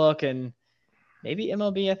NFL book, and maybe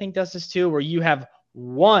MLB, I think, does this too, where you have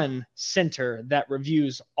one center that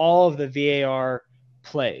reviews all of the VAR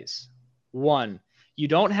plays. One. You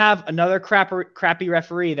don't have another crappy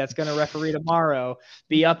referee that's going to referee tomorrow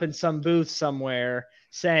be up in some booth somewhere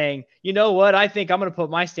saying, you know what, I think I'm going to put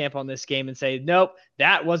my stamp on this game and say, nope,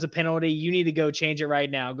 that was a penalty. You need to go change it right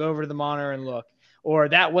now. Go over to the monitor and look. Or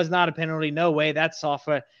that was not a penalty. No way, that's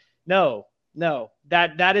software. No,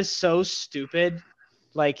 that is so stupid.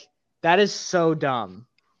 Like, that is so dumb.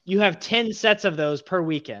 You have 10 sets of those per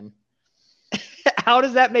weekend. How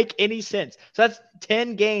does that make any sense? So that's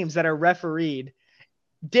 10 games that are refereed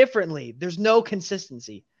differently. There's no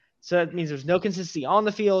consistency. So that means there's no consistency on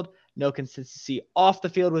the field, no consistency off the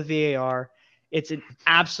field with VAR. It's an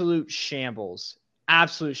absolute shambles.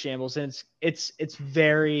 Absolute shambles. And it's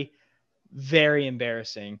very, very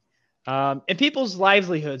embarrassing. And people's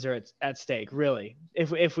livelihoods are at stake, really,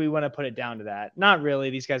 if we want to put it down to that. Not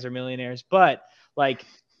really. These guys are millionaires, but like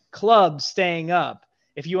clubs staying up.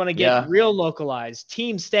 If you want to get real localized,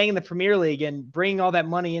 teams staying in the Premier League and bringing all that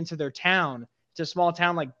money into their town, to a small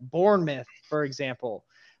town like Bournemouth, for example,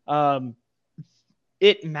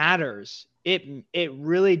 it matters. It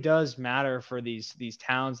really does matter for these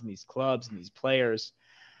towns and these clubs and these players.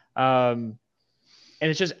 And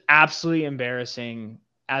it's just absolutely embarrassing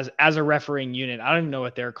as a refereeing unit. I don't even know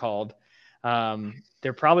what they're called.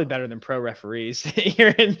 They're probably better than pro referees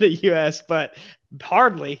here in the US, but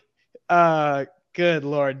hardly. Good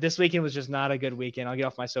Lord. This weekend was just not a good weekend. I'll get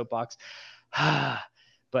off my soapbox.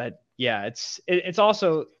 But yeah, it's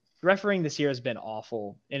also, refereeing this year has been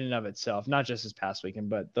awful in and of itself, not just this past weekend,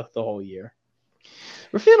 but the whole year.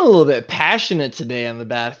 We're feeling a little bit passionate today on the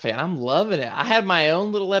Bat Fan. I'm loving it. I had my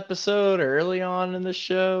own little episode early on in the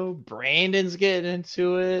show. Brandon's getting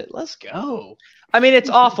into it. Let's go. I mean, it's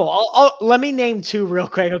awful. Let me name 2 real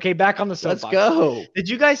quick. Okay, back on the soapbox. Let's go. Did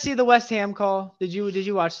you guys see the West Ham call? Did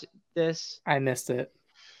you watch this? I missed it.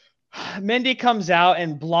 Mendy comes out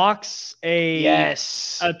and blocks a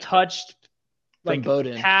touched like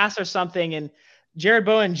pass or something, and Jared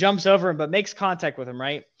Bowen jumps over him, but makes contact with him,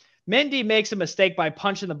 right? Mendy makes a mistake by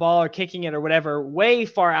punching the ball or kicking it or whatever way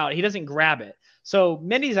far out. He doesn't grab it. So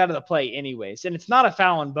Mendy's out of the play anyways. And it's not a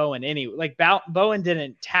foul on Bowen anyway. Like Bowen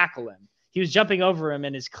didn't tackle him. He was jumping over him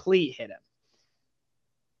and his cleat hit him.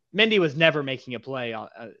 Mendy was never making a play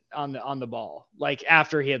on the ball, like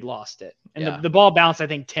after he had lost it. And the ball bounced, I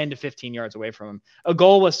think, 10 to 15 yards away from him. A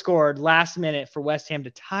goal was scored last minute for West Ham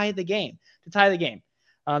to tie the game.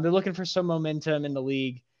 They're looking for some momentum in the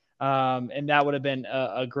league. And that would have been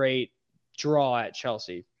a great draw at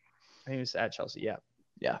Chelsea. I think it was at Chelsea. Yeah.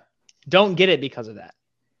 Yeah. Don't get it because of that.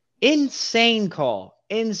 Insane call.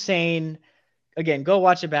 Insane. Again, go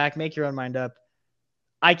watch it back. Make your own mind up.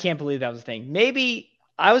 I can't believe that was a thing. Maybe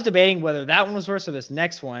I was debating whether that one was worse or this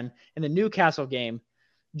next one in the Newcastle game.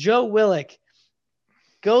 Joe Willock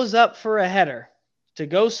goes up for a header to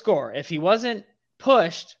go score. If he wasn't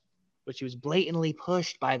pushed, which he was blatantly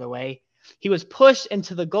pushed, by the way, he was pushed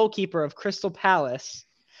into the goalkeeper of Crystal Palace.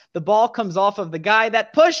 The ball comes off of the guy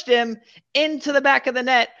that pushed him into the back of the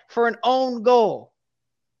net for an own goal.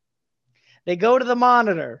 They go to the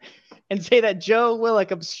monitor and say that Joe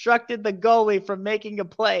Willock obstructed the goalie from making a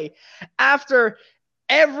play after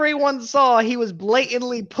everyone saw he was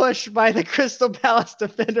blatantly pushed by the Crystal Palace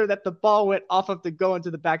defender that the ball went off of to go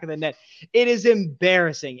into the back of the net. It is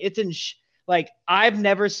embarrassing. It's I've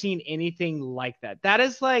never seen anything like that. That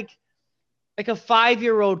is like a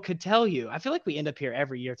 5-year-old could tell you. I feel like we end up here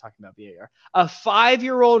every year talking about VAR. A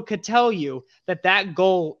 5-year-old could tell you that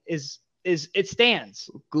goal is it stands.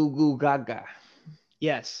 Goo goo gaga.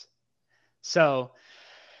 Yes. So,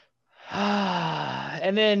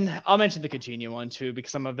 and then I'll mention the Coutinho one too,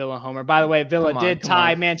 because I'm a Villa homer. By the way, Villa did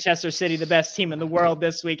tie Manchester City, the best team in the world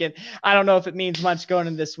this weekend. I don't know if it means much going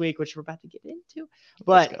into this week, which we're about to get into,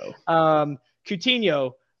 but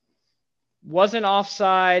Coutinho wasn't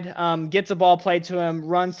offside, gets a ball played to him,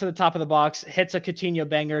 runs to the top of the box, hits a Coutinho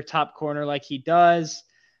banger top corner like he does.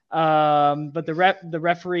 But the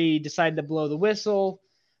referee decided to blow the whistle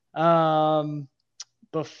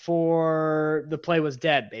before the play was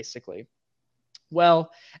dead, basically.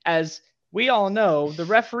 Well, as we all know, the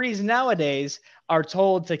referees nowadays are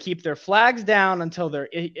told to keep their flags down until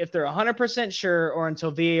if they're 100% sure, or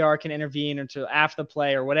until VAR can intervene, or until after the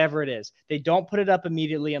play, or whatever it is. They don't put it up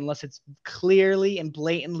immediately unless it's clearly and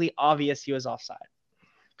blatantly obvious he was offside.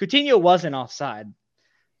 Coutinho wasn't offside.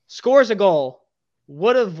 Scores a goal,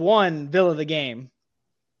 would have won Villa the game.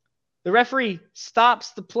 The referee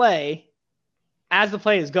stops the play as the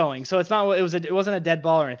play is going. So it wasn't a dead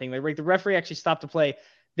ball or anything. Like the referee actually stopped the play.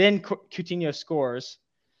 Then Coutinho scores.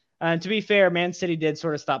 And to be fair, Man City did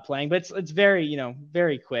sort of stop playing, but it's very,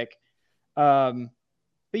 very quick. But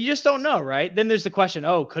you just don't know, right? Then there's the question,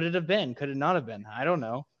 could it have been? Could it not have been? I don't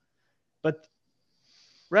know. But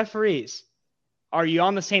referees, are you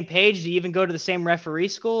on the same page? Do you even go to the same referee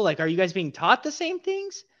school? Like, are you guys being taught the same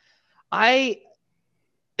things?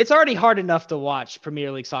 It's already hard enough to watch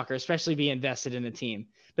Premier League soccer, especially be invested in a team.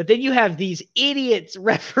 But then you have these idiots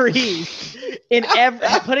referees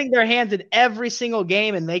putting their hands in every single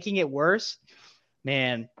game and making it worse.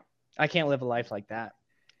 Man, I can't live a life like that.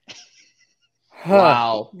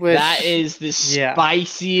 Wow. That is the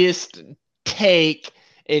spiciest take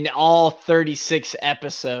in all 36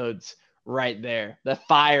 episodes right there. The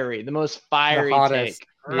most fiery take.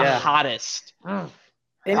 The hottest.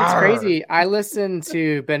 And it's crazy. I listened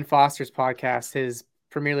to Ben Foster's podcast, his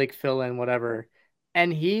Premier League fill-in, whatever.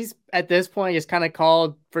 And he's, at this point, just kind of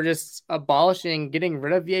called for just getting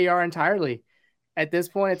rid of VAR entirely. At this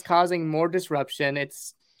point, it's causing more disruption.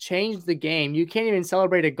 It's changed the game. You can't even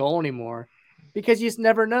celebrate a goal anymore because you just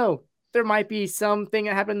never know. There might be something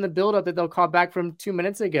that happened in the build-up that they'll call back from 2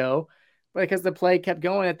 minutes ago because the play kept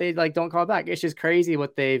going that they don't call back. It's just crazy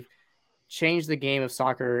what they've changed the game of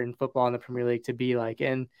soccer and football in the Premier League to be like.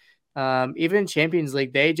 And even in Champions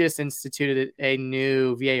League, they just instituted a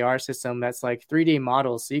new VAR system that's like 3D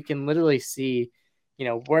models. So you can literally see,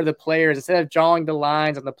 where the players, instead of drawing the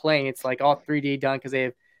lines on the plane, it's like all 3D done because they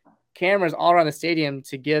have cameras all around the stadium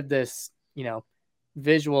to give this,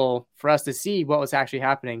 visual for us to see what was actually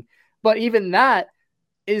happening. But even that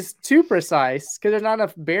is too precise because there's not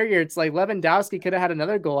enough barrier. It's like Lewandowski could have had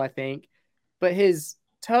another goal, I think, but his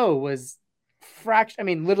toe was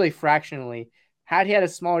literally fractionally. Had he had a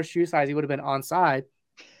smaller shoe size, he would have been onside.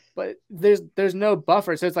 But there's no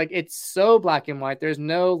buffer. So it's so black and white. There's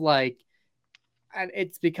no and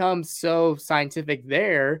it's become so scientific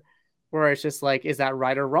there where it's just like, is that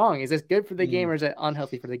right or wrong? Is this good for the game or is it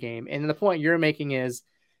unhealthy for the game? And the point you're making is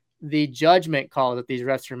the judgment call that these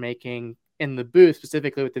refs are making in the booth,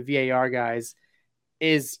 specifically with the VAR guys,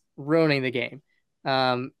 is ruining the game.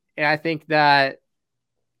 And I think that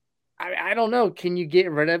I don't know. Can you get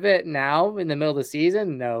rid of it now in the middle of the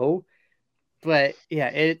season? No. But yeah,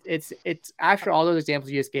 it's after all those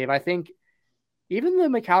examples you just gave, I think even the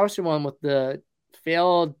McAllister one with the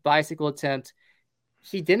failed bicycle attempt,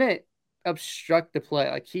 he didn't obstruct the play.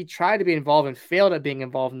 Like he tried to be involved and failed at being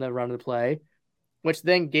involved in the run of the play, which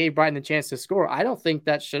then gave Brighton the chance to score. I don't think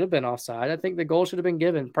that should have been offside. I think the goal should have been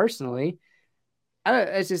given personally.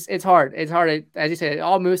 It's just it's hard. It's hard. As you said, it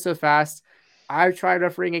all moves so fast. I've tried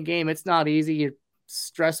refereeing a game. It's not easy. It's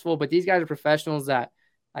stressful, but these guys are professionals that,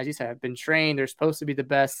 as you said, have been trained. They're supposed to be the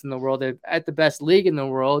best in the world. They're at the best league in the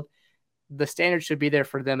world. The standard should be there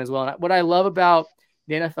for them as well. And what I love about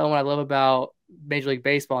the NFL, what I love about Major League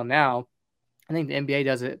Baseball now, I think the NBA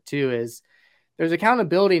does it too, is there's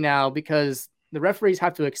accountability now because the referees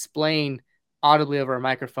have to explain audibly over a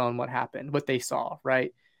microphone what happened, what they saw,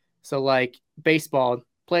 right? So like baseball,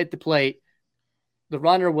 play at the plate, the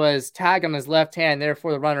runner was tagged on his left hand,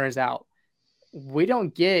 therefore the runner is out. We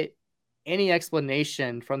don't get any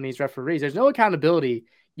explanation from these referees. There's no accountability.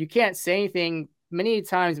 You can't say anything. Many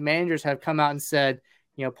times managers have come out and said,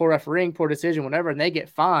 poor refereeing, poor decision, whatever, and they get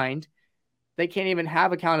fined. They can't even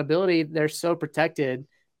have accountability. They're so protected.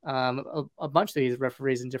 A bunch of these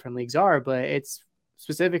referees in different leagues are, but it's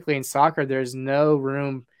specifically in soccer, there's no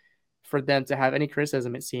room for them to have any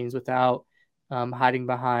criticism, it seems, without hiding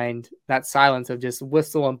behind that silence of just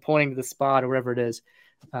whistle and pointing to the spot or wherever it is.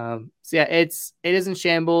 So yeah, it is in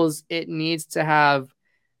shambles. It needs to have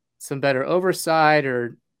some better oversight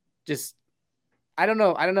or just I don't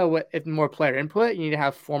know what if more player input. You need to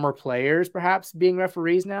have former players perhaps being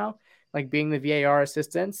referees now, like being the VAR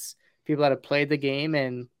assistants, people that have played the game,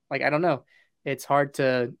 and like I don't know. It's hard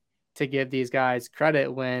to give these guys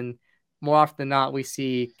credit when more often than not we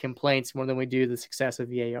see complaints more than we do the success of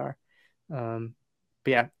VAR. But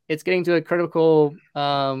yeah, it's getting to a critical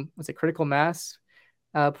critical mass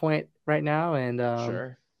point right now, and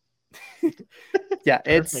Sure. yeah,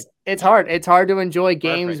 it's hard. It's hard to enjoy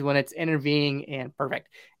games Perfect. when it's intervening and perfect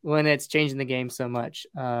when it's changing the game so much.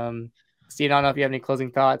 Steve, I don't know if you have any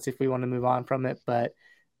closing thoughts if we want to move on from it, but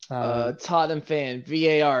Tottenham fan,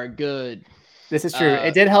 VAR, good. this is true.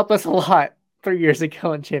 It did help us a lot 3 years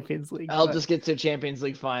ago in Champions League. Helped us get to a Champions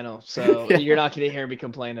League final, so Yeah. you're not going to hear me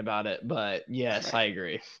complain about it. But yes, Right. I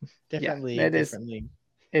agree. Different league, it is. different league.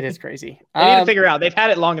 It is crazy. They need to figure it out. They've had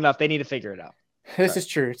it long enough. They need to figure it out. This is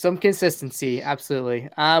true. Some consistency, absolutely.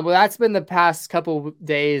 Well, that's been the past couple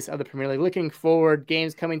days of the Premier League. Looking forward,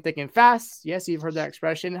 games coming thick and fast. Yes, you've heard that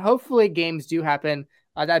expression. Hopefully, games do happen.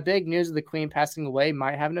 That big news of the Queen passing away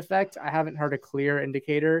might have an effect. I haven't heard a clear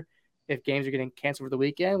indicator if games are getting canceled for the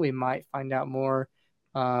weekend. We might find out more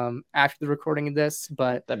after the recording of this,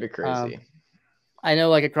 but that'd be crazy. I know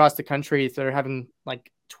like across the country, they're having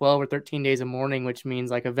like 12 or 13 days of mourning, which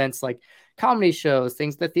means like events like comedy shows,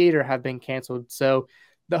 things at the theater have been canceled. So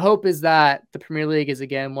the hope is that the Premier League is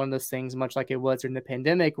again one of those things, much like it was during the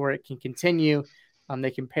pandemic, where it can continue.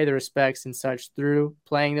 They can pay the respects and such through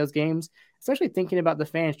playing those games, especially thinking about the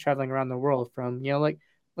fans traveling around the world from, like,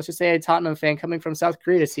 let's just say a Tottenham fan coming from South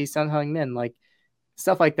Korea to see Son Heung-min, like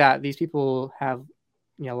stuff like that. These people have,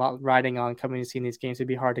 a lot riding on coming to see these games. It'd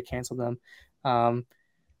be hard to cancel them.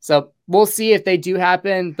 So we'll see if they do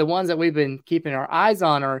happen. The ones that we've been keeping our eyes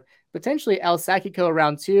on are potentially El Sakiko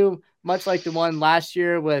round 2, much like the one last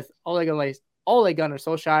year with Ole Gunnar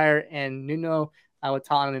Solskjaer and Nuno with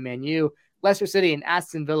Tottenham and Man U. Leicester City and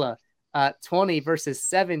Aston Villa, 20 versus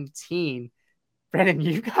 17.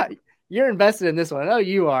 Brandon, you're invested in this one. I know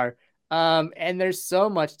you are. And there's so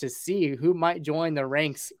much to see who might join the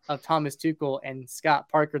ranks of Thomas Tuchel and Scott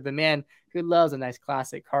Parker, the man who loves a nice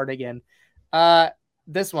classic cardigan.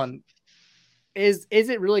 This one, is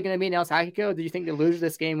it really going to be an El Sakiko? Do you think the loser of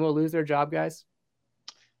this game will lose their job, guys?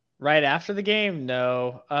 Right after the game?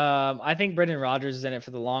 No. I think Brendan Rodgers is in it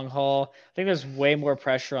for the long haul. I think there's way more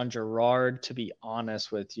pressure on Gerrard, to be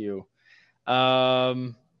honest with you. Yeah,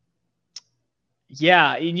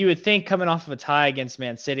 you would think coming off of a tie against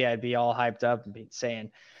Man City, I'd be all hyped up and be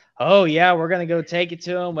saying, oh, yeah, we're going to go take it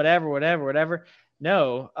to him, whatever.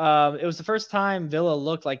 No, it was the first time Villa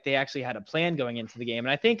looked like they actually had a plan going into the game.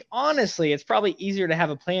 And I think, honestly, it's probably easier to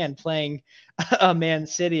have a plan playing a Man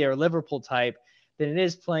City or Liverpool type than it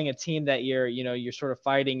is playing a team that you're sort of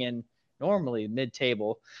fighting in normally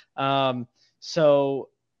mid-table. So,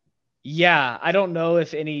 yeah, I don't know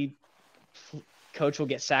if any coach will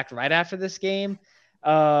get sacked right after this game.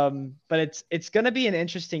 But it's going to be an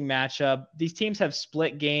interesting matchup. These teams have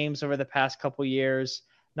split games over the past couple years,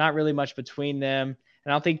 not really much between them.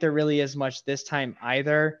 And I don't think there really is much this time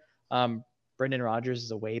either. Brendan Rodgers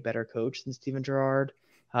is a way better coach than Steven Gerrard.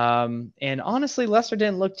 And honestly, Leicester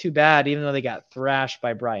didn't look too bad, even though they got thrashed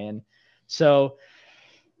by Brighton. So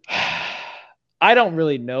I don't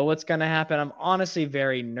really know what's going to happen. I'm honestly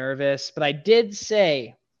very nervous, but I did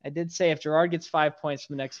say if Gerrard gets 5 points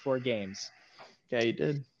from the next 4 games, Yeah, you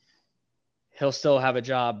did. he'll still have a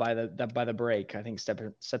job by the break. I think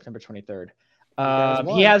September 23rd.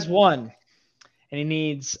 He He has one, and he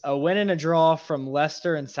needs a win and a draw from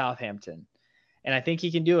Leicester and Southampton, and I think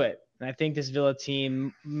he can do it. And I think this Villa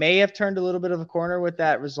team may have turned a little bit of a corner with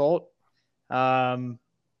that result.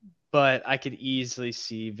 But I could easily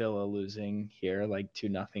see Villa losing here, like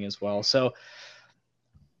 2-0 as well. So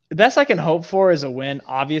the best I can hope for is a win,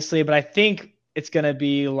 obviously, but I think it's going to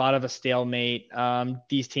be a lot of a stalemate.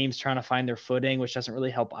 These teams trying to find their footing, which doesn't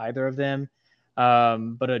really help either of them.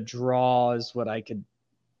 But a draw is what I could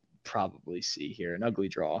probably see here, an ugly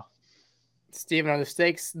draw. Steven, are the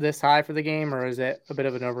stakes this high for the game, or is it a bit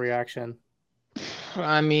of an overreaction?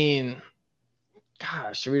 I mean,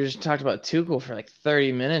 gosh, we just talked about Tuchel for like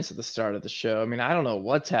 30 minutes at the start of the show. I mean, I don't know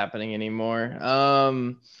what's happening anymore.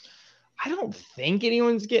 I don't think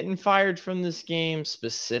anyone's getting fired from this game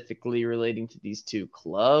specifically relating to these two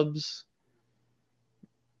clubs.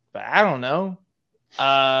 But I don't know.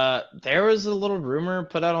 There was a little rumor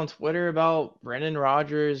put out on Twitter about Brendan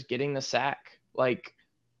Rodgers getting the sack like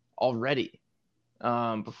already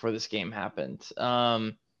before this game happened.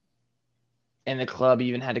 And the club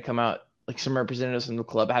even had to come out, like some representatives from the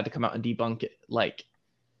club had to come out and debunk it. Like,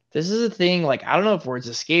 this is a thing. Like, I don't know if words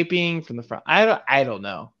escaping from the front. I don't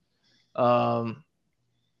know.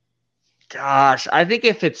 Gosh, I think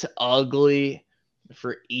if it's ugly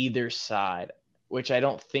for either side, which I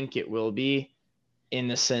don't think it will be, in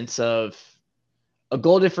the sense of a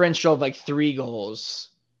goal differential of like 3 goals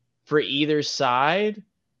for either side,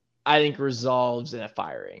 I think resolves in a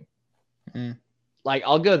firing. Like,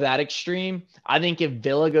 I'll go that extreme. I think if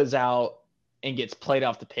Villa goes out and gets played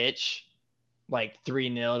off the pitch, like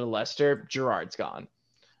 3-0 to Leicester, Gerrard's gone.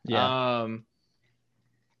 Yeah.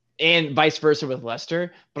 And vice versa with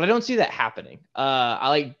Leicester, but I don't see that happening. I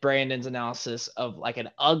like Brandon's analysis of like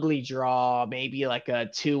an ugly draw, maybe like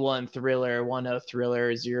a 2-1 thriller, 1-0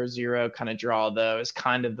 thriller, 0-0 kind of draw, though, is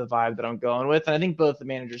kind of the vibe that I'm going with. And I think both the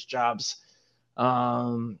managers' jobs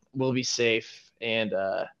will be safe, and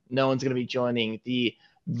no one's going to be joining the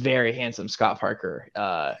very handsome Scott Parker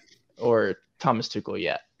or Thomas Tuchel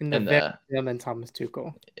yet. And Thomas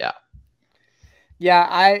Tuchel. Yeah.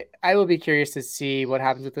 Yeah, I will be curious to see what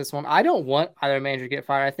happens with this one. I don't want either manager to get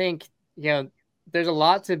fired. I think, there's a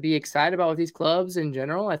lot to be excited about with these clubs in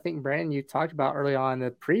general. I think, Brandon, you talked about early on in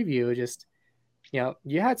the preview, just,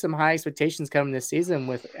 you had some high expectations coming this season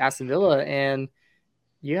with Aston Villa, and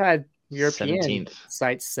you had European 17th.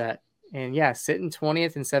 sights set. And yeah, sitting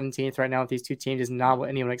 20th and 17th right now with these two teams is not what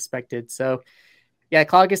anyone expected. So yeah,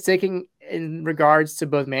 clock is ticking in regards to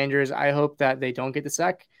both managers. I hope that they don't get the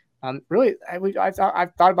sack. Really, I've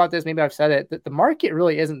thought about this. Maybe I've said it. That the market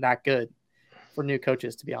really isn't that good for new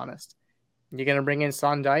coaches, to be honest. You're going to bring in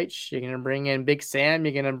Son Deitch. You're going to bring in Big Sam.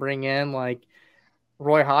 You're going to bring in like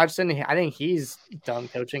Roy Hodgson. I think he's done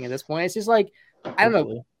coaching at this point. It's just like, I don't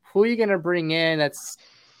know, who are you going to bring in that's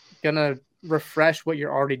going to refresh what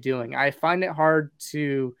you're already doing? I find it hard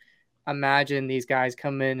to imagine these guys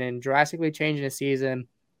come in and drastically changing a season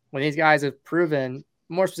when these guys have proven,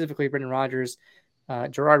 more specifically Brendan Rodgers.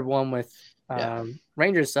 Gerrard won with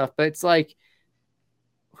Rangers stuff, but it's like,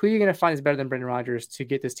 who are you going to find is better than Brendan Rodgers to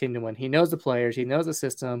get this team to win? He knows the players. He knows the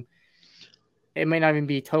system. It may not even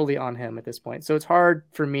be totally on him at this point. So it's hard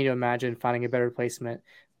for me to imagine finding a better replacement,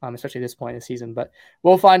 especially at this point in the season. But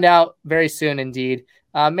we'll find out very soon indeed.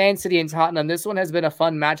 Man City and Tottenham. This one has been a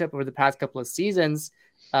fun matchup over the past couple of seasons.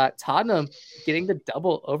 Tottenham getting the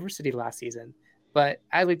double over City last season. But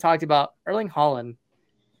as we talked about, Erling Haaland,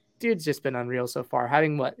 dude's just been unreal so far.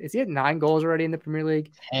 Having what? Is he at 9 goals already in the Premier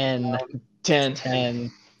League?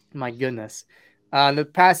 10. My goodness. The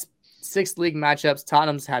past 6 league matchups,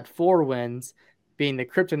 Tottenham's had 4 wins, being the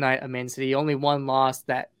kryptonite of Man City. Only 1 loss,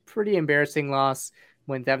 that pretty embarrassing loss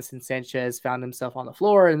when Davinson Sanchez found himself on the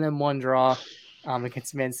floor, and then 1 draw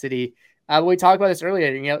against Man City. We talked about this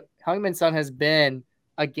earlier. Heung-min Son has been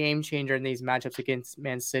a game changer in these matchups against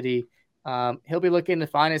Man City. He'll be looking to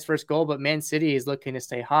find his first goal, but Man City is looking to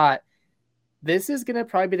stay hot. This is going to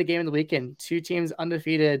probably be the game of the weekend. 2 teams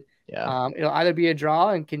undefeated. Yeah. It'll either be a draw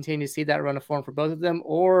and continue to see that run of form for both of them,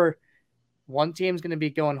 or one team's going to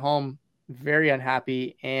be going home very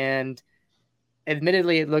unhappy. And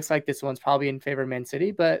admittedly, it looks like this one's probably in favor of Man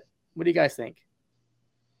City, but what do you guys think?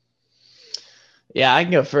 Yeah, I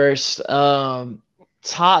can go first.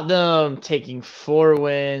 Tottenham taking 4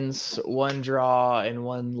 wins, 1 draw, and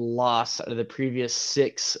 1 loss out of the previous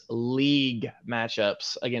 6 league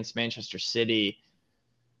matchups against Manchester City.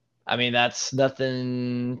 I mean, that's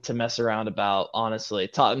nothing to mess around about, honestly.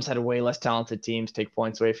 Tottenham's had way less talented teams take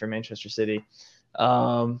points away from Manchester City.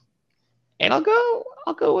 And I'll go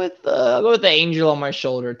with the angel on my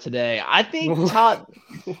shoulder today. I think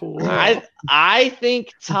I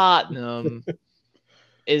think Tottenham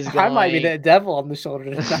is going. I might be the devil on the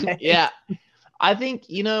shoulder tonight. Yeah. I think,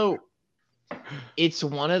 it's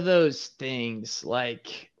one of those things,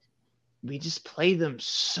 like, we just play them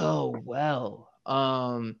so well.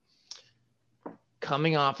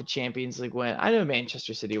 Coming off a Champions League win, I know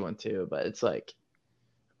Manchester City won too, but it's like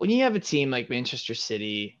when you have a team like Manchester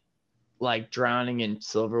City, like drowning in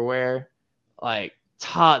silverware, like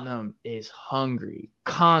Tottenham is hungry.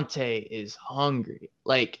 Conte is hungry.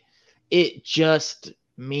 Like it just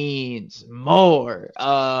means more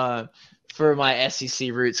for my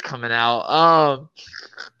SEC roots coming out.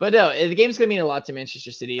 But no, the game's going to mean a lot to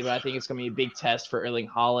Manchester City, but I think it's going to be a big test for Erling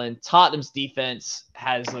Haaland. Tottenham's defense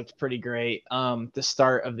has looked pretty great the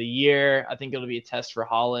start of the year. I think it'll be a test for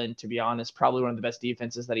Haaland, to be honest. Probably one of the best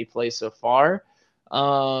defenses that he plays so far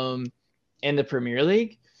in the Premier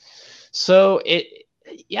League. So I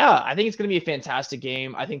think it's going to be a fantastic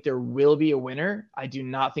game. I think there will be a winner. I do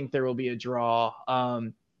not think there will be a draw.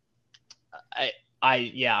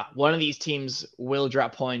 One of these teams will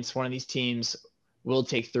drop points. One of these teams will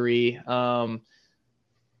take 3. And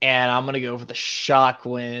I'm going to go for the shock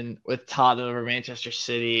win with Tottenham over Manchester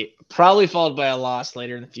City, probably followed by a loss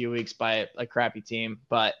later in a few weeks by a crappy team.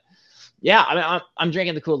 But yeah, I mean, I'm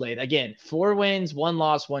drinking the Kool-Aid. Again, 4 wins, 1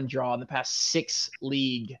 loss, 1 draw in the past 6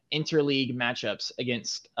 interleague matchups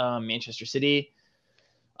against Manchester City.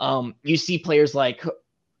 You see players like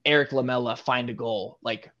Eric Lamela find a goal.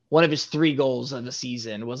 Like one of his 3 goals of the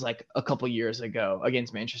season was like a couple years ago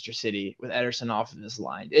against Manchester City with Ederson off of his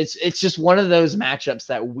line. It's just one of those matchups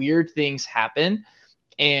that weird things happen.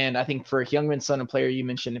 And I think for Heung-min Son, a player you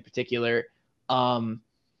mentioned in particular,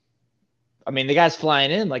 I mean, the guy's flying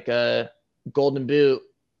in like a golden boot,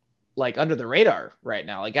 like under the radar right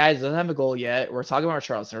now. Like, guys doesn't have a goal yet. We're talking about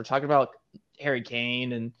Charleston. We're talking about Harry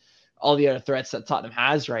Kane and all the other threats that Tottenham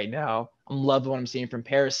has right now. I'm loving what I'm seeing from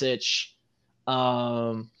Perisic.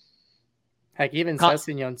 Heck, even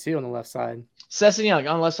Sessegnon too on the left side. Sessegnon on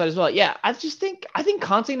the left side as well. Yeah, I think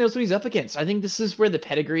Conte knows what he's up against. I think this is where the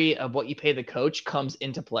pedigree of what you pay the coach comes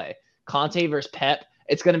into play. Conte versus Pep.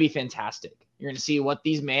 It's going to be fantastic. You're going to see what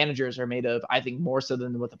these managers are made of, I think, more so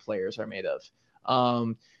than what the players are made of.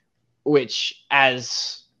 Which,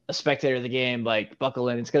 as a spectator of the game, like, buckle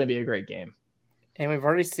in. It's going to be a great game. And we've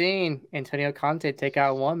already seen Antonio Conte take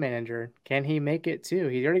out one manager. Can he make it two?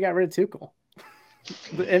 He already got rid of Tuchel.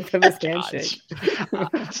 The infamous handshake.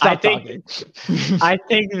 I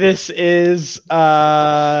think this is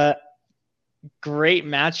a great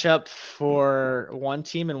matchup for one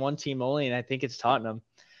team and one team only, and I think it's Tottenham.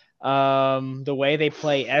 The way they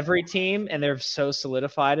play every team, and they're so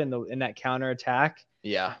solidified in that counterattack.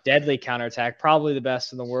 Yeah. Deadly counterattack, probably the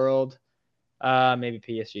best in the world. Maybe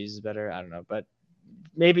PSG's is better. I don't know, but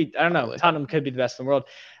maybe, I don't know. Tottenham could be the best in the world.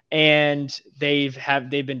 And they've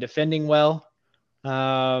been defending well.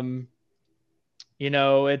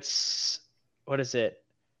 It's, what is it?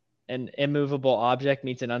 An immovable object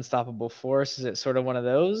meets an unstoppable force. Is it sort of one of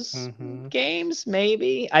those games?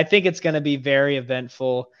 Maybe. I think it's going to be very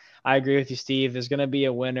eventful. I agree with you, Steve. There's going to be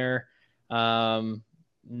a winner.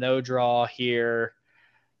 No draw here,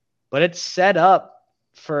 but it's set up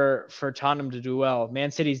for Tottenham to do well.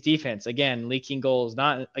 Man City's defense, again, leaking goals,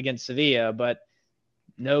 not against Sevilla, but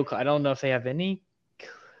no, I don't know if they have any.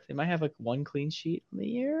 They might have like 1 clean sheet in the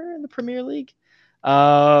year in the Premier League.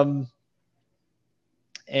 And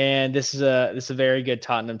this is a very good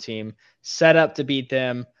Tottenham team set up to beat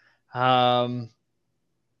them. Man,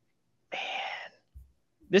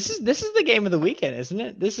 this is the game of the weekend, isn't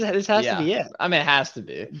it? This has to be it. I mean, it has to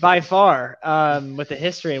be by far, with the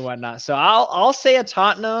history and whatnot. So I'll say a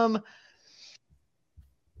Tottenham.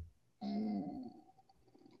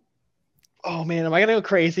 Oh man, am I gonna go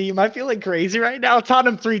crazy? Am I feeling crazy right now?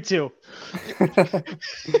 Tottenham 3-2.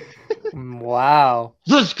 Wow.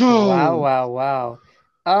 Let's go. Wow.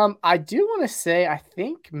 I do want to say I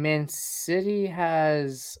think Man City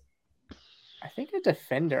has, I think, a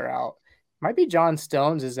defender out. Might be John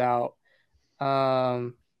Stones is out.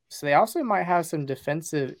 So they also might have some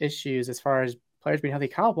defensive issues as far as players being healthy.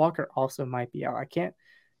 Kyle Walker also might be out. I can't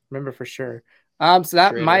remember for sure. So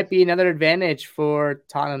that might be another advantage for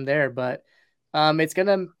Tottenham there. But It's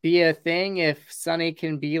gonna be a thing if Sonny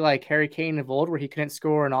can be like Harry Kane of old, where he couldn't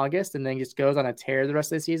score in August and then just goes on a tear the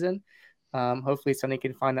rest of the season. Hopefully, Sonny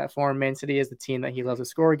can find that form. Man City is the team that he loves to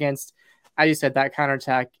score against. As you said, that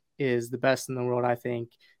counterattack is the best in the world. I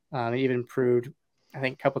think it even proved, I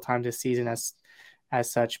think, a couple times this season as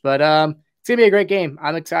such. But it's gonna be a great game.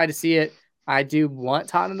 I'm excited to see it. I do want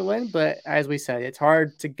Tottenham to win, but as we said, it's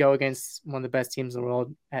hard to go against one of the best teams in the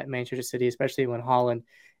world at Manchester City, especially when Haaland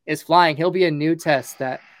is flying. He'll be a new test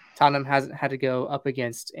that Tottenham hasn't had to go up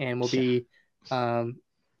against, and will be kind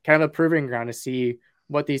of a proving ground to see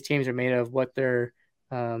what these teams are made of, what their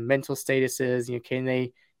mental status is. Can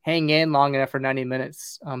they hang in long enough for 90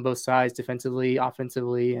 minutes on both sides, defensively,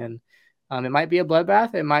 offensively, and it might be a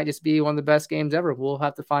bloodbath. It might just be one of the best games ever. We'll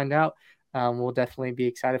have to find out. We'll definitely be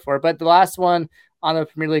excited for it. But the last one on the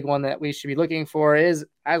Premier League one that we should be looking for is,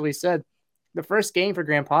 as we said, the first game for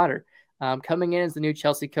Graham Potter. Coming in as the new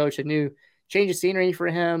Chelsea coach, a new change of scenery for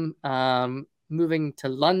him, moving to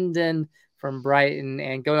London from Brighton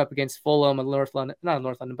and going up against Fulham, a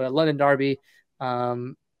London derby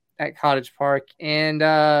at Cottage Park.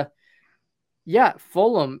 And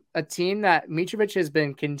Fulham, a team that Mitrovic has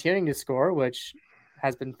been continuing to score, which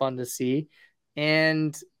has been fun to see.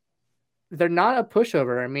 And they're not a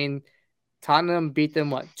pushover. I mean, Tottenham beat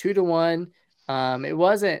them 2-1. It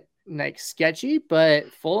wasn't like sketchy,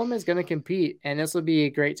 but Fulham is going to compete, and this will be a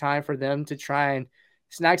great time for them to try and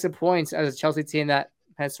snag some points as a Chelsea team that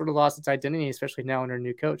has sort of lost its identity, especially now under a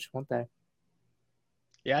new coach, won't they?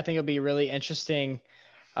 Yeah, I think it'll be really interesting.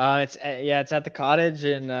 It's at the Cottage,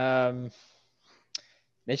 and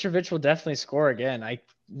Mitrovic will definitely score again.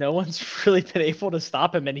 No one's really been able to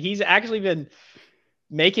stop him, and he's actually been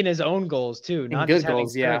making his own goals too, not good just having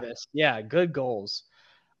goals. service. Yeah, good goals.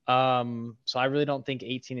 So I really don't think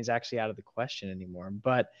 18 is actually out of the question anymore.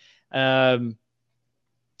 But if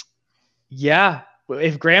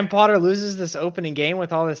Graham Potter loses this opening game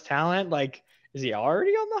with all this talent, is he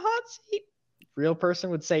already on the hot seat? Real person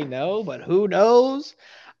would say no, but who knows?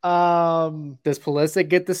 Does Pulisic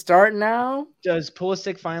get the start now? Does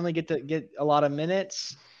Pulisic finally get a lot of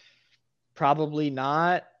minutes? Probably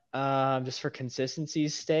not. Just for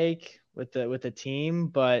consistency's sake with the team,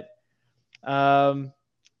 but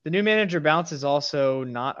the new manager bounce is also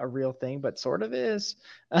not a real thing, but sort of is,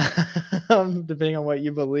 depending on what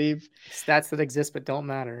you believe. Stats that exist but don't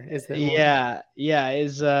matter. Is that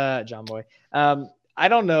is John Boy. I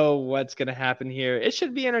don't know what's going to happen here. It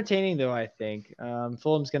should be entertaining, though, I think.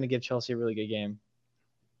 Fulham's going to give Chelsea a really good game.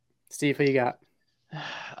 Steve, who you got?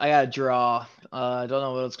 I got a draw. I don't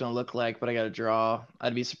know what it's going to look like, but I got a draw.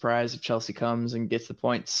 I'd be surprised if Chelsea comes and gets the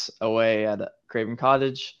points away at Craven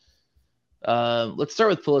Cottage. Let's start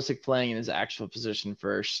with Pulisic playing in his actual position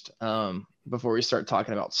first, before we start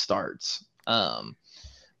talking about starts.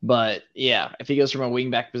 But yeah, if he goes from a wing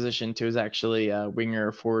back position to his actually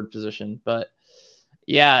winger forward position. But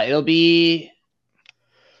yeah, I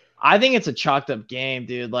think it's a chalked up game,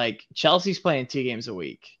 dude. Chelsea's playing 2 games a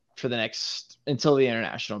week for the next until the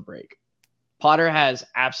international break. Potter has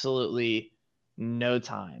absolutely no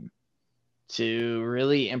time to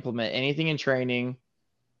really implement anything in training,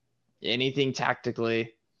 anything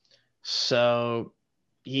tactically. So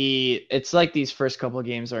it's like these first couple of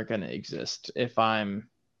games aren't going to exist. If I'm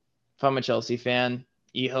a Chelsea fan,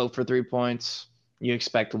 you hope for 3 points, you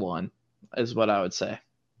expect 1, is what I would say.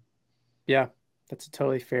 Yeah, that's a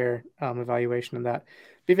totally fair evaluation of that.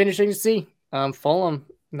 Be interesting to see. Fulham,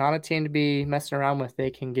 not a team to be messing around with. They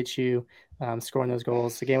can get you scoring those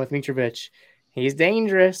goals. Again, with Mitrovic, he's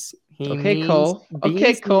dangerous. Cole.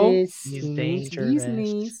 He's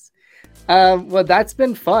dangerous. Well, that's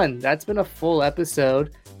been fun. That's been a full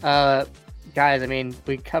episode. Guys, I mean,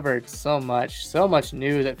 we covered so much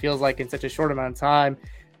news. It feels like in such a short amount of time.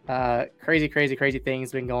 Crazy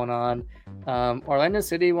things been going on. Orlando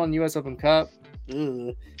City won the U.S. Open Cup.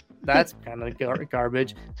 Ugh, that's kind of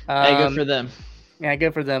garbage. Hey, good for them. Yeah,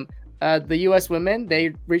 good for them. The U.S. women,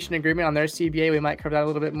 they reached an agreement on their CBA. We might cover that a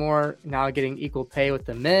little bit more. Now getting equal pay with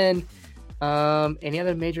the men. Any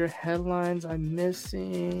other major headlines I'm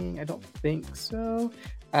missing? I don't think so.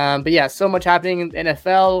 But yeah, so much happening.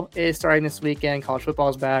 NFL is starting this weekend. College football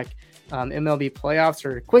is back. MLB playoffs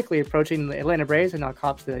are quickly approaching. The Atlanta Braves and now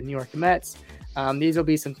cops the New York Mets. These will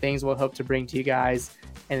be some things we'll hope to bring to you guys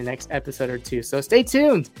in the next episode or two. So stay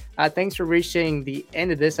tuned. Thanks for reaching the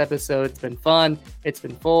end of this episode. It's been fun. It's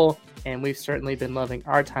been full. And we've certainly been loving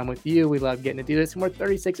our time with you. We love getting to do this. And we're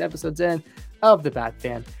 36 episodes in of The Bat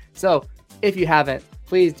Fan. So if you haven't,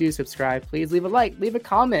 please do subscribe. Please leave a like. Leave a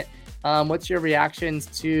comment. What's your reactions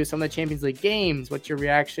to some of the Champions League games? What's your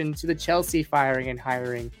reaction to the Chelsea firing and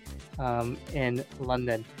hiring in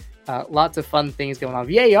London? Lots of fun things going on.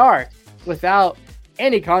 VAR without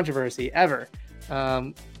any controversy ever.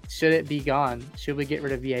 Should it be gone? Should we get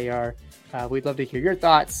rid of VAR? We'd love to hear your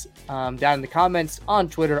thoughts down in the comments on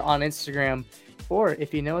Twitter, on Instagram, or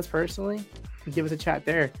if you know us personally, give us a chat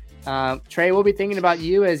there. Trey, we'll be thinking about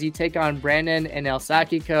you as you take on Brandon and El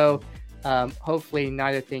Sakiko. Hopefully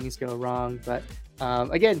neither things go wrong. But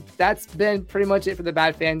again, that's been pretty much it for the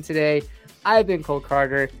Bad Fan today. I've been Cole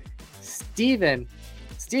Carter. Steven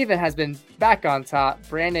has been back on top.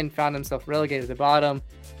 Brandon found himself relegated to the bottom.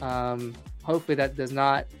 Hopefully that does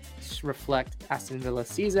not reflect Aston Villa's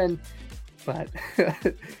season. But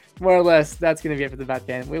more or less, that's going to be it for the Bad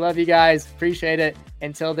Fan. We love you guys. Appreciate it.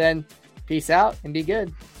 Until then, peace out and be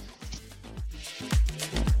good.